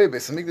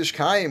Beis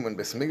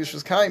HaMikdash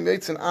was Kaim,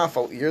 Yitzin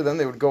Afal Ir, then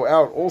they would go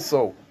out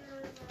also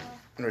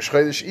in Rosh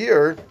Chodesh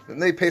Ir, then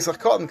they Pesach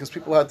Cotton, because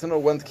people had to know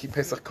when to keep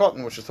Pesach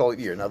Cotton, which is Tol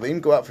Ir. Now, they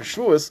didn't go out for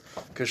Shavuos,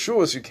 because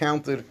Shavuos you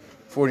counted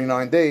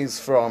 49 days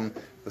from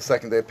the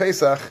second day of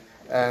Pesach,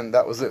 and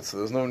that was it. So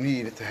there's no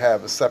need to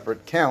have a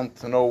separate count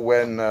to know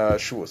when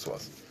Shavuos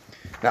was.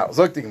 Now,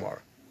 Zok the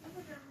Gemara.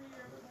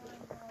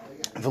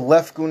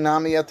 V'lefku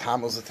nami at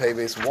Tammuz and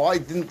Teves. Why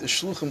didn't the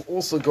Shluchim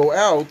also go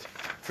out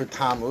for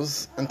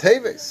Tammuz and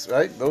Teves?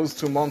 Right, those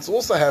 2 months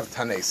also have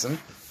Tanesim.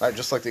 Right,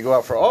 just like they go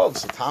out for Av,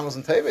 so Tammuz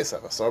and Teves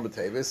have Asar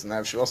b'Teves and they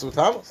have Shavuos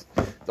b'Tammuz.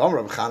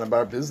 Amar B'Chana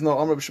bar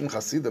Bizna, Amar B'Shum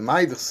Chasida,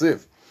 Mai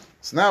D'Chsiv.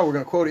 So now we're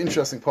going to quote an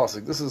interesting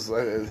pasuk. This is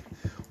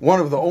one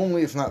of the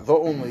only, if not the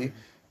only.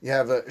 You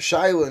have a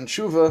Shaila and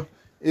Tshuva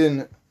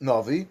in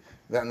Navi.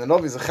 That in the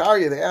Navi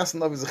Zechariah, they asked the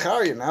Navi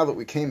Zechariah, now that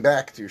we came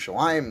back to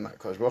Yerushalayim,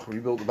 Kodesh Baruch Hu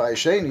rebuilt the Bayis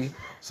Sheni,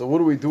 so what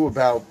do we do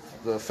about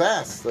the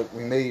fast that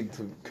we made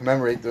to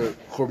commemorate the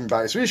Churban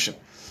Bayis Rishon?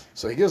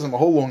 So he gives them a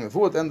whole long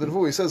nevuah. At the end of the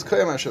nevuah, he says,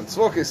 Kayam Hashem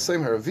Tzvokes,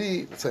 Tzayim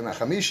HaRavi, Tzayim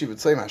HaChamishi,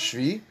 Tzayim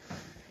HaShvi,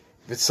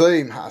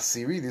 Tzayim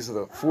HaAsiri. These are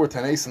the 4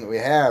 Tanesim that we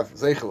have.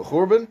 Zeichel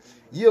Churban,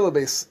 Yila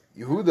Beis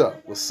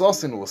Yehuda,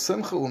 L'Sasin,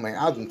 L'Simcha,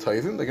 L'Me'adim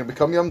Tovim. They're going to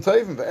become Yom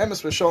Tovim,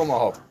 Ve'emes V'Shalom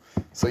Ahav.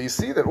 So you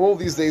see that all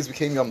these days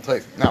became Yom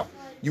Tovim. Now,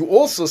 you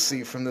also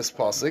see from this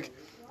pasuk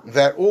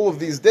that all of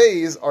these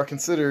days are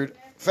considered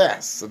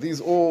fasts. So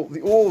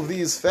all of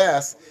these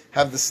fasts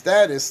have the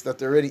status that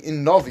they're already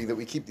in Navi, that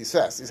we keep these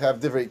fasts. These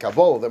have Divrei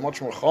Kabbalah. They're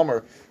much more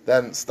chomer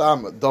than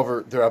Stam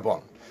Dover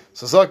Derabban.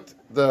 So Zakt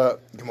the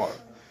Gemara.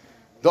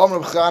 The Amr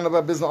B'Chana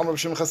Bar Bizna Amr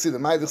B'Shem Chasida.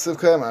 Mai D'Chsiv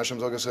Kayam Hashem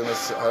Zog Hashem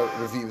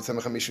Revi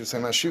V'Tzem HaChamishi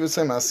V'Tzem HaShiv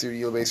V'Tzem HaSir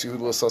Yil Beis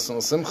Yehuda L'Sasan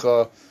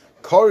L'Simcha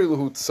Kari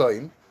L'Hu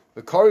Tzayim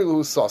V'Kari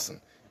L'Hu Sasan.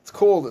 It's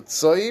called a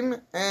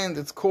Tzayim and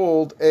it's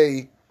called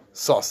a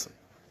Sasan.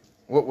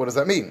 What does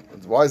that mean?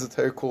 Why is the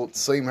Torah called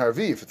Tzayim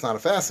Harvi if it's not a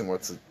fasting? Or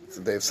it's a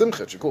day of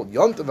Simcha? It's called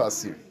Yontav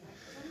Asiri.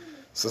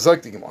 So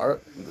Zok the Gemara,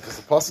 because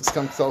the pasuk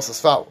come to tell us as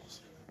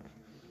follows.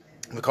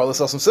 We call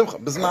this also Simcha.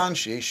 Bizman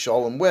Sheish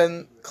Shalom,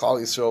 when Klal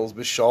Yisrael is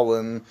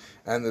B'Shalom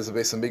and there's a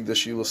Beis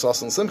Hamikdash Yulu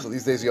Sasan Simcha.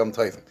 These days are Yom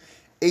Tovim.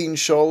 Ein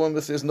Shalom,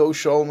 if there's no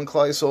Shalom and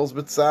Klal Yisrael is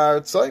B'Tzar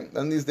Tzayim,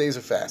 then these days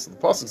are fast. The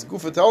pasuk is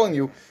Gufa telling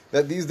you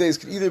that these days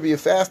could either be a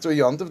fast or a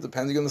Yontav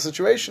depending on the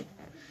situation.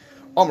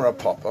 Amar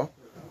Papa.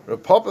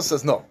 Rav Papa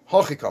says no.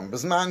 Hachikam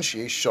Bizman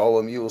Sheish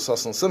Shalom Yulu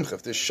Sasan Simcha.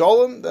 If there's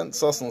Shalom, then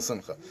Sasan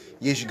Simcha.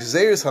 Yesh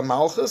Gzeirus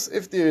HaMalchus.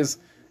 If there's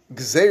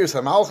Gzeirus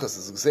HaMalchus,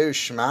 is Gzeirus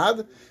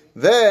Shmad,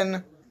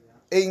 then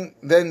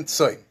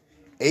Tzoyim.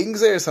 Ein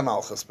Gzeirus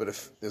HaMalchus, but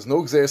if there's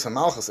no Gzeirus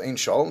HaMalchus, ain't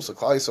Shalom, so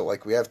Klal Yisrael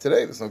like we have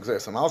today, there's no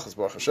Gzeirus HaMalchus,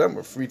 Baruch Hashem,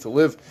 we're free to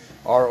live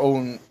our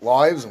own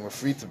lives, and we're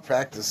free to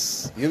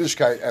practice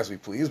Yiddishkeit as we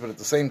please, but at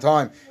the same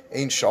time,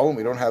 ain't Shalom,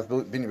 we don't have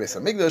Binyan Beis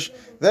HaMikdash,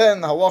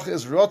 then the halacha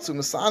is Rotzu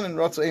Masan and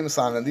Rotzu Ein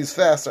Masan, and these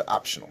fasts are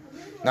optional.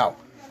 Now,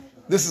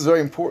 this is very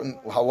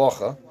important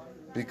halacha,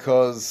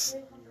 because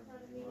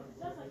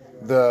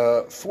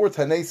the 4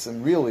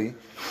 Tanesim really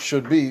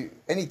should be,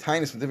 any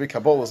Tainus with Divrei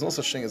Kabbalah, there's no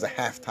such thing as a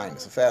half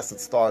Tainus, a fast that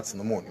starts in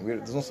the morning.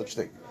 There's no such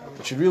thing.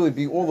 It should really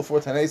be, all the 4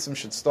 Tanesim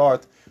should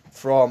start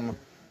from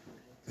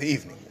the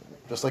evening,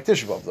 just like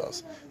Tisha B'Av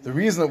does. The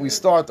reason that we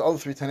start the other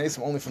 3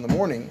 Tanesim only from the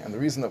morning, and the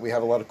reason that we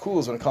have a lot of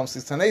kulas when it comes to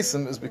these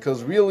Tanesim, is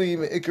because really,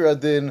 Me'ikar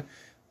Adin,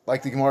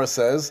 like the Gemara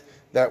says,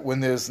 that when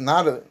there's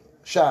not a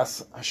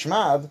Shas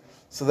Hashmad,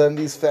 so then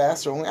these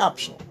fasts are only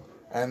optional.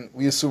 And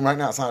we assume right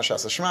now it's not a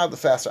Shas Hashmad, the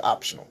fasts are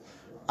optional.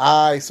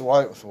 So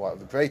why,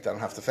 great, I don't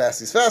have to fast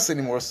these fasts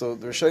anymore, so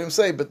the Rishonim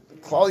say, but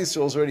Klal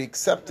Yisrael is already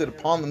accepted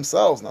upon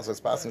themselves, and that's why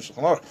it's passed in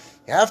Shulchan Aruch.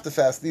 You have to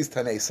fast these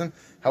Tanesim.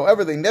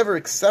 However, they never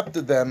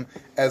accepted them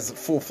as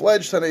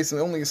full-fledged Tanesim,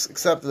 they only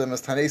accepted them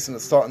as Tanesim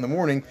that start in the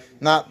morning,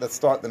 not that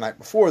start the night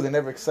before. They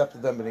never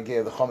accepted them in the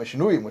Gei, the Chomesh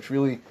Inuyim, which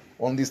really,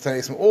 on these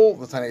Tanesim, all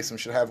the Tanesim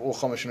should have, all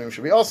Chomesh Inuyim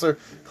should be Aser.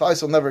 Klal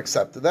Yisrael never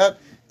accepted that.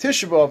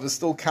 Tisha B'Av is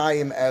still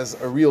Kaim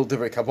as a real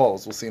Divrei Kabbalah,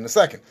 as we'll see in a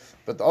second.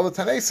 But the other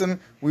Tanesim,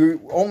 we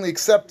only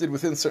accepted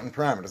within certain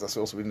parameters. That's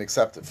also we didn't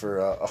accept it for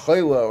a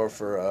Chayla or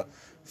for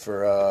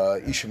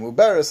Isha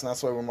Muberis, and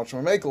that's why we're much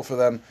more makel for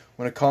them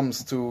when it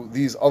comes to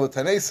these other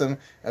Tanesim,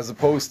 as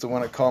opposed to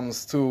when it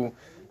comes to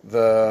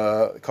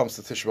Tisha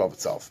B'Av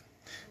itself.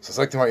 So it's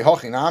like Tisha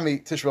B'Av Nami.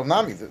 Tisha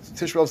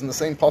B'Av is in the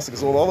same pasuk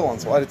as all the other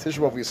ones. Why did Tisha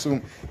B'Av we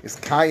assume is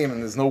Kaim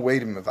and there's no way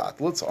to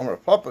mevatl? So Amar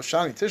Papa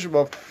Shani Tisha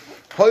B'Av.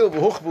 No,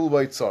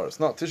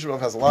 Tisha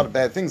B'Av has a lot of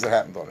bad things that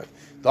happened on it.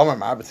 Damar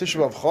Ma, but Tisha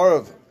B'Av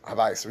Chorav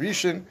Havayis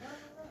Rishon,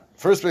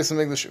 first place in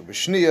English,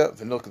 B'Shniya,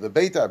 V'Nilka the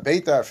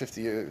Beitar,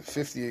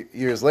 50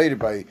 years later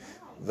by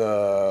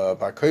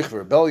Koich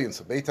rebellion,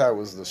 so Beitar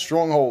was the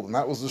stronghold, and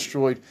that was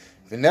destroyed.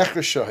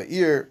 V'Nechresha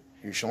Ha'ir,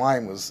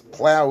 Yerushalayim was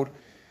plowed.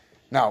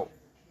 Now,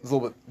 it's a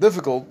little bit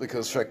difficult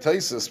because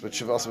Shektaisis, but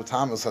Shavas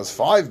B'Tammuz has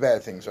 5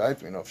 bad things,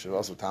 right? We know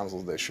Shavas B'Tammuz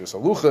was the Shus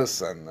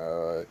Aluchas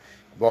and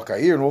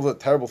Bakair and all the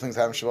terrible things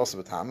happen in Shavas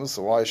B'Tammuz.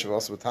 So why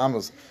Shavas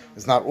B'Tammuz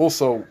is not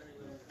also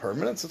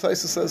permanent? So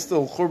Taisa says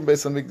still Churban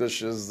Beis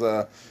Hamikdash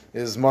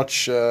is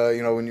much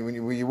when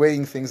you're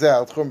weighing things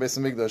out. Churban Beis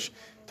Hamikdash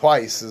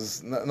twice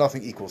is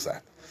nothing equals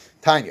that.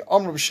 Tanya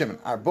Amr B'Shimon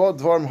Arba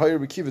Dvarim Hayir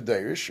B'Kiva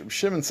Deirish.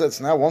 Shimon said,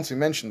 so now once we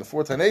mentioned the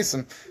 4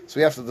 Tanesim, so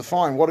we have to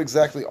define what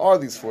exactly are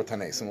these 4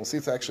 Tanesim. We'll see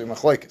if it's actually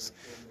machlokes.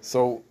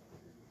 So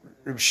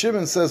Reb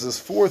Shimon says there's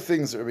four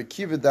things that Rabbi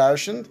Kiva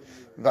darshened.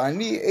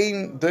 V'ani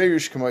ein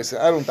deirish k'moisei.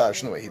 I don't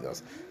darshan the way he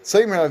does.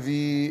 Same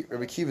Harvi,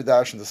 Rabbi Kiva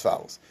darshened as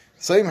follows.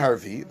 Same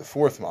Harvi, the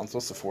fourth month.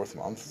 What's the fourth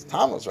month? It's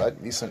Tammuz,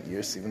 right? Nisan Iyar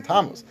Sivan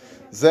Tammuz.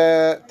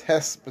 Ze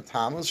tes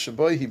b'Tammuz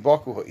shaboy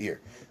hibaku ha'ir.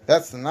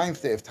 That's the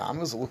ninth day of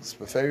Tammuz. It looks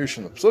beferish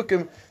in the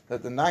Psukim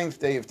that the ninth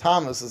day of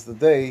Tammuz is the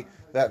day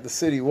that the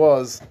city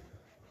was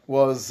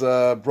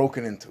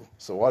broken into.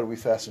 So why do we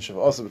fast in Shiva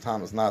Asar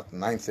b'Tammuz, not the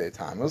ninth day of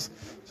Tammuz?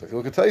 So if you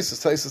look at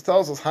Taisus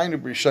tells us Hainu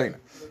B'Rishayna.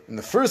 In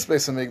the first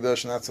base of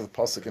Mikdash, and that's the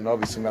pasuk in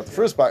Navi, talking about the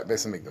first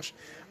base of Mikdash.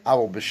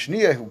 Avol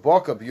b'Shniya hu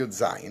baka b'Yud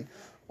Zayin.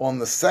 On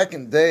the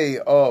second base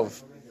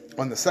of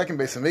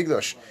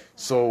Mikdash,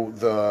 so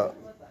the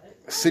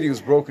city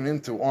was broken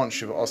into on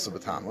Shiva Asar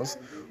b'Tammuz.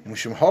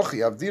 Mushim Hachi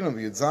Avdinu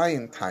b'Yud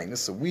Zayin Tainus.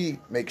 So we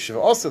make Shiva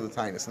Asar the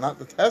Tainus, not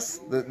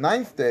the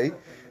ninth day,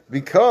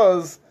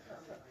 because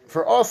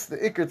for us, the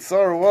Iker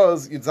Tzara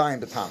was Yud Zayin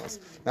b'Tammuz.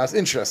 Now it's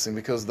interesting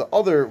because the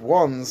other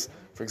ones,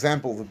 for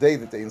example, the day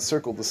that they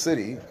encircled the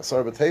city,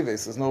 Asar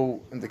b'Teves, there's no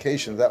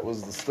indication that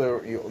was the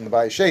story in the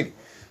Bayis Sheni.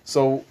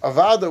 So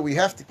Avada, we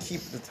have to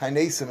keep the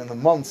Tainesim in the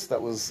months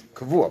that was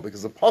Kavua,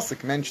 because the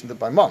Pasuk mentioned it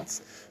by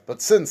months.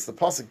 But since the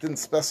Pasuk didn't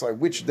specify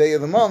which day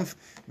of the month,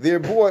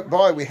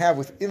 thereby we have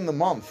within the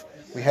month,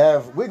 we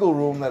have wiggle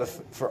room that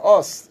if, for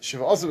us,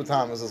 Shiva Asar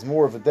b'Tammuz is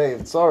more of a day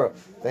of Tzara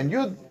than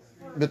Yud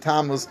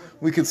b'Tammuz,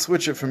 we could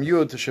switch it from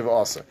Yud to Shiva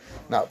Asar.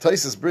 Now,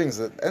 Taisus brings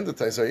that, and the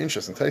Taisus very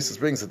interesting. Taisus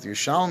brings that the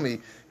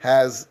Yerushalmi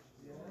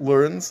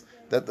learns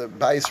that the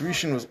Bayis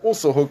Rishon was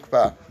also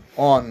hukpah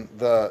on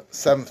the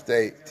 7th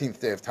day, 10th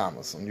day of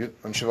Tammuz,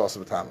 on Shiva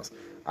Asar b'Tammuz.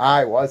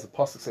 Why does the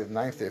pasuk say the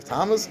 9th day of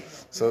Tammuz?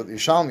 So the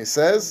Yerushalmi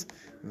says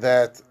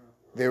that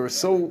they were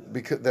so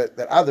because that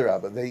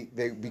Adarabba,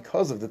 they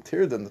because of the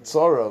tirda and the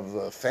tzara of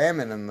the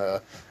famine and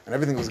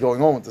everything that was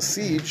going on with the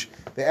siege,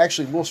 they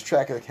actually lost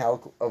track of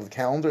the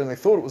calendar, and they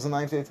thought it was the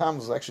 9th day of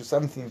Tammuz. It was actually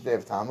 17th day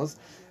of Tammuz,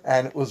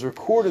 and it was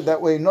recorded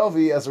that way in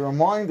Navi as a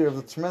reminder of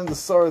the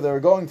tremendous tzara they were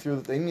going through,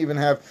 that they didn't even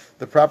have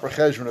the proper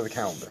cheshbon of the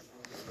calendar.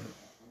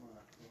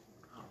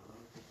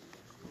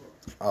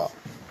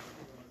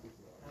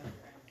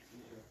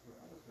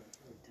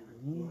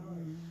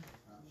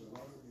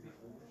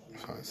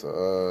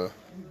 So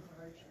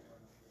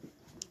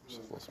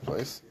lost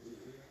place.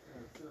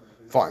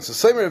 Fine. So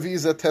Seimer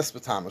Aviza Tes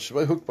B'Tammuz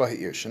Shavay Huk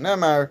B'Ha'ir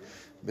Shenemar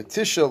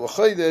B'Tisha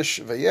L'Chodesh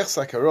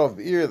V'Yechsa Karov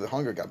B'Ir. The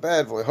hunger got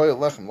bad. V'Lehoy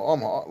Lechem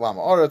L'Am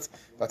Ha'aretz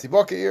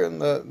V'Tibaka Ir,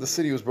 and the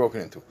city was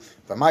broken into.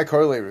 V'May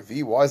Karlei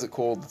Revi. Why is it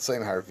called the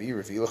same Harvi?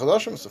 Revi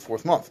L'Chadashim. It's the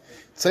fourth month.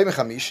 Seimer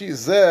Chamishi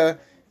Zeh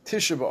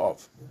Tisha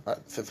B'Av.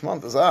 Fifth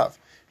month is Av.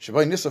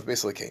 Shavay Nisaf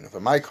Beis L'Keinu.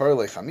 V'May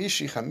Karlei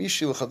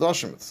Chamishi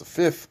L'Chadashim. It's the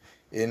fifth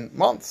in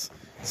months.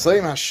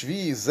 Same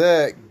Hashvi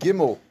Zeh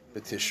Gimel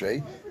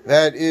B'Tishrei.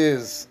 That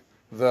is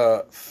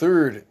the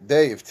third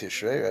day of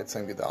Tishrei, right?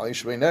 Same Gedalia.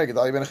 Shvei Ner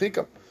Gedalia ben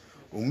Achikam.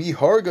 Umi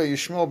Harga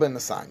Yishmael ben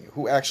Nasanyu.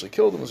 Who actually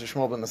killed him was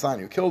Yishmael ben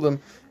Nasanyu who killed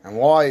him. And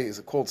why is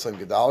it called Same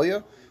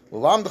Gedalia?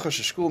 L'lam decha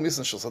sheshkul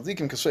misan shel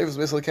tzadikim k'shreifus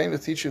beis l'keinu, to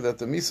teach you that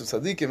the mis of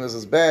tzadikim is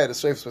as bad as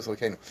shreifus beis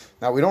l'keinu.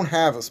 Now we don't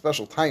have a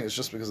special tainus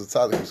just because the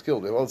tzaddik was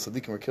killed. If all the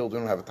tzadikim were killed, we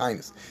don't have a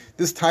tainus.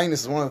 This tainus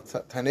is one of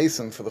the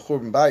tainesim for the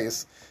Churban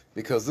Bayis,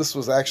 because this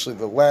was actually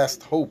the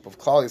last hope of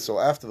Klal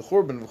Yisrael. After the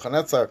Churban,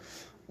 Nebuchadnezzar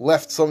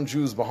left some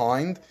Jews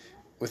behind,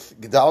 with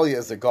Gedalia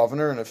as their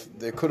governor, and if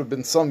there could have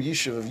been some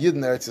yishuv of Yidden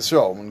Eretz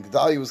Yisrael. When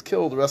Gedalia was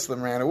killed, the rest of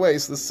them ran away,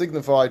 so this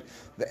signified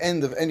the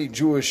end of any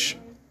Jewish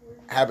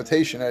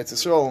habitation at Eretz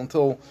Yisrael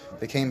until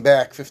they came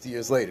back 50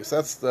 years later. So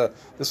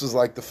this was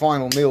like the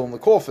final nail in the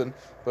coffin,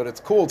 but it's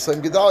called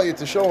Same Gedalia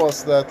to show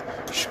us that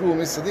Shkul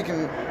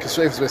Misadikim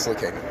K'Shreifus Beis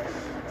L'Keinu.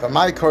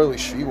 V'may Karli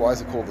Shvi, why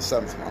is it called the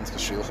 7th month?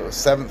 Because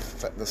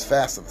this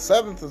fast of the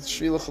 7th is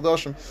Shvi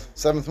L'Chadashim,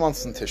 7th month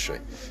is in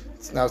Tishrei.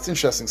 Now it's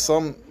interesting,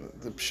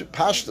 the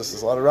Pashtus,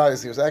 there's a lot of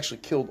writers, he was actually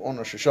killed on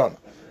Rosh Hashanah,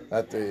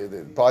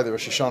 by the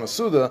Rosh Hashanah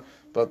Suda,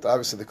 but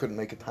obviously they couldn't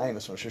make a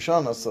Tainus on Rosh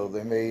Hashanah, so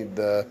they made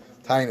the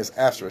Tainus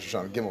after Rosh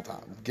Hashanah,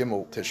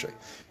 Gimel Tishrei.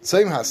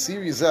 Same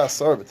Hasiri Zeh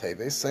Asar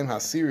B'Teves, same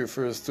Hasiri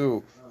refers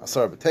to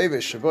Asar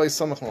B'Teves, Shavoi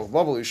Samach Melech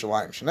Babel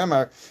Yushalayim,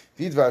 Shenemar,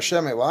 Vidvar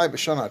Hashem Elai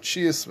B'Shana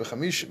Tchias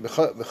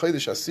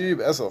B'Chodesh Hasiri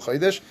B'Esel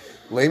Chodesh,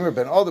 Leimer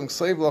Ben Adam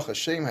Kseiv Lach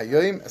Hashem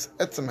Hayom Es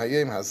Etzem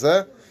Hayom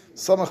Hazeh,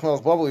 Samach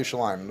Melech Babel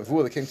Yushalayim. The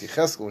Nevuah that came to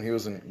Yecheskel when he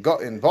was in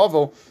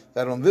Bavel,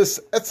 that on this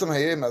Etzem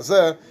Hayom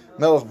Hazeh,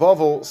 Melech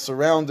Bavel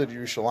surrounded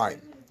Yerushalayim.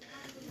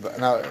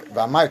 Now,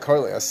 V'amai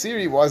Karle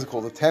Asiri, why is it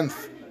called the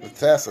 10th? The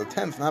fast of the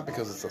 10th, not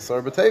because it's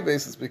Asar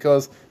B'Teves, it's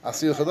because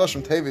Asir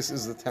Chadashim Teves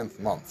is the 10th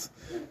month.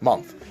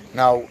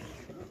 Now,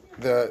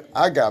 the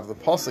Agav, the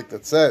pasuk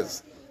that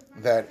says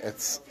that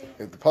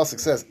the pasuk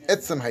says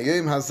Etzem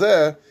Hayom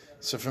Hazeh.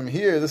 So from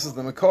here, this is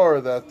the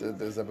Makor that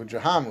there's Abu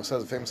Jaham who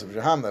says, the famous Abu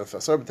Jaham, that if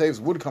Asar B'Teves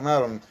would come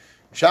out on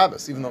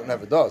Shabbos, even though it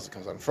never does, it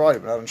comes on Friday,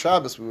 but not on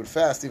Shabbos, we would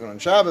fast even on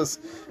Shabbos,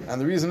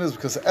 and the reason is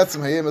because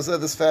Etzem Hayom Hazeh,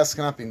 this fast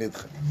cannot be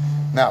Nidche.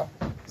 Now,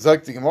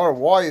 Zak the Gemara,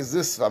 why is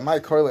this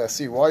V'amai Karle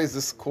Asir? Why is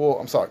this called?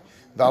 I'm sorry.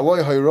 In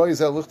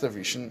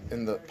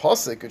the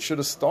Pasuk, it should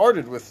have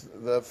started with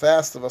the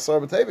fast of Asar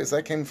B'Teves.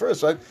 That came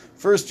first, right?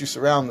 First you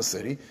surround the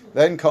city,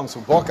 then comes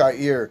Hubokai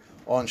Ir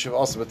on Shiv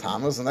Asar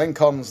B'Tammuz, and then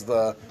comes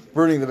the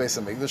burning the Beis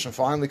HaMikdash, and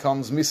finally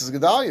comes Mises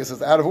Gedalia.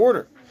 It's out of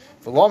order.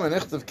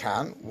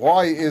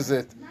 Why is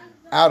it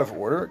out of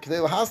order?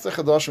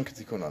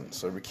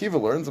 So Rabbi Kiva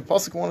learns the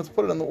Pasuk wanted to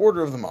put it in the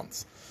order of the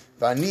months.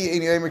 Vani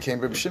Eini Eimer came.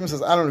 Rabbi Shimon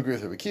says, I don't agree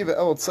with Rabbi Kiva.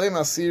 El Tzayim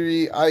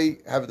Asiri, I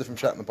have a different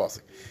chat in the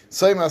pasuk.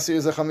 Tzayim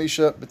Asiri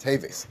Zechamisha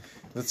B'Teves.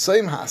 The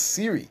Tzayim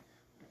Asiri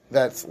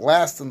that's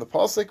last in the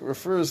pasuk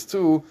refers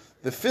to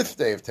the 5th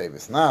day of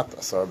Teves, not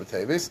Asar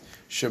B'Teves.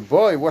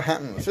 Shaboy, what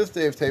happened on the 5th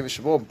day of Teves?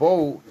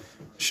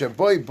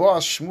 Shaboy Ba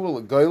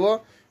Shmuel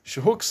Goyla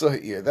Shehuksa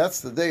Ha'ir.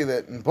 That's the day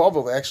that in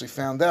Babel they actually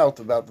found out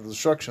about the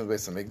destruction of the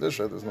Beis HaMikdash.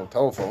 Right? There's no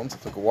telephones.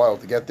 It took a while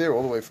to get there,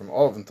 all the way from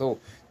Ov until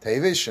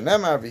Teves.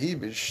 Shenemar v'hi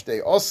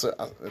b'shtei oser.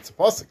 It's a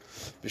pasuk.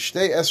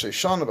 B'shtei esrei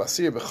shana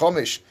b'asir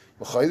b'chomesh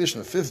b'chaydish.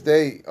 On the 5th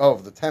day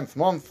of the 10th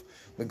month,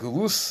 the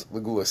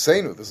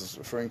Gulasenu. This is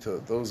referring to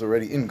those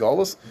already in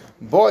Galus.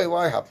 Boy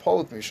lai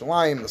hapolit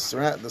Mishalayim.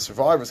 The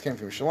survivors came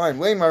from Mishalayim.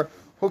 Leimar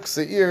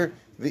huksa ear.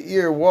 The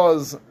ear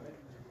was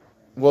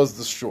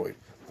destroyed.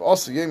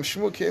 Also, Yom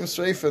Shmuel came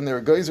Sreifa, and they were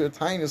geyser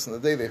tinus on the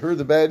day they heard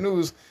the bad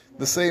news,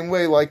 the same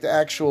way like the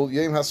actual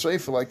Yom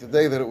HaSreifa, like the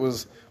day that it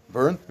was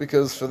burnt,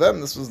 because for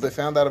them, they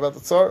found out about the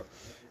Tsar.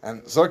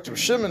 And Zarkter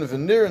Shimon,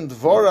 Venir and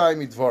Dvarai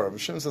Midvara.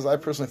 Shimon says, I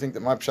personally think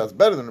that my Pshat is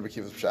better than Rabbi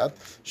Kiva's Pshat.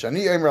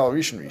 Shani Eimer al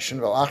Rishon Rishon,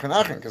 Vel Achron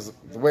Achron, because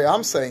the way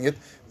I'm saying it,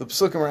 the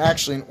Psukim are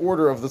actually in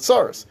order of the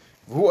Tsars.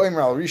 V'hu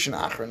Eimer al Rishon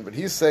Achron, but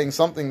he's saying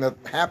something that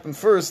happened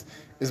first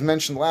is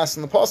mentioned last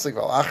in the Pasuk.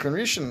 Vel Achron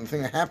Rishon, the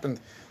thing that happened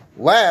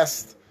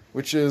last,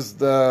 which is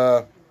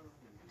not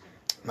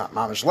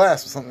mamish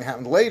last, but something that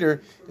happened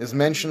later, is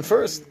mentioned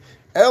first.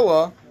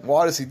 Ella,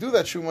 why does he do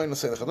that? Shumay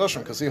l'seder chadoshim,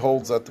 because he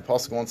holds that the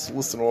pasuk wants to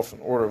list it off in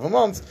order of a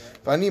month.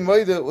 V'ani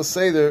moide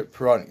l'seder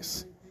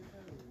peranis.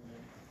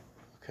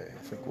 Okay,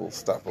 I think we'll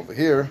stop over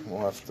here.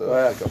 We'll have to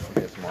pick up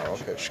from here tomorrow.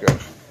 Okay, shkar.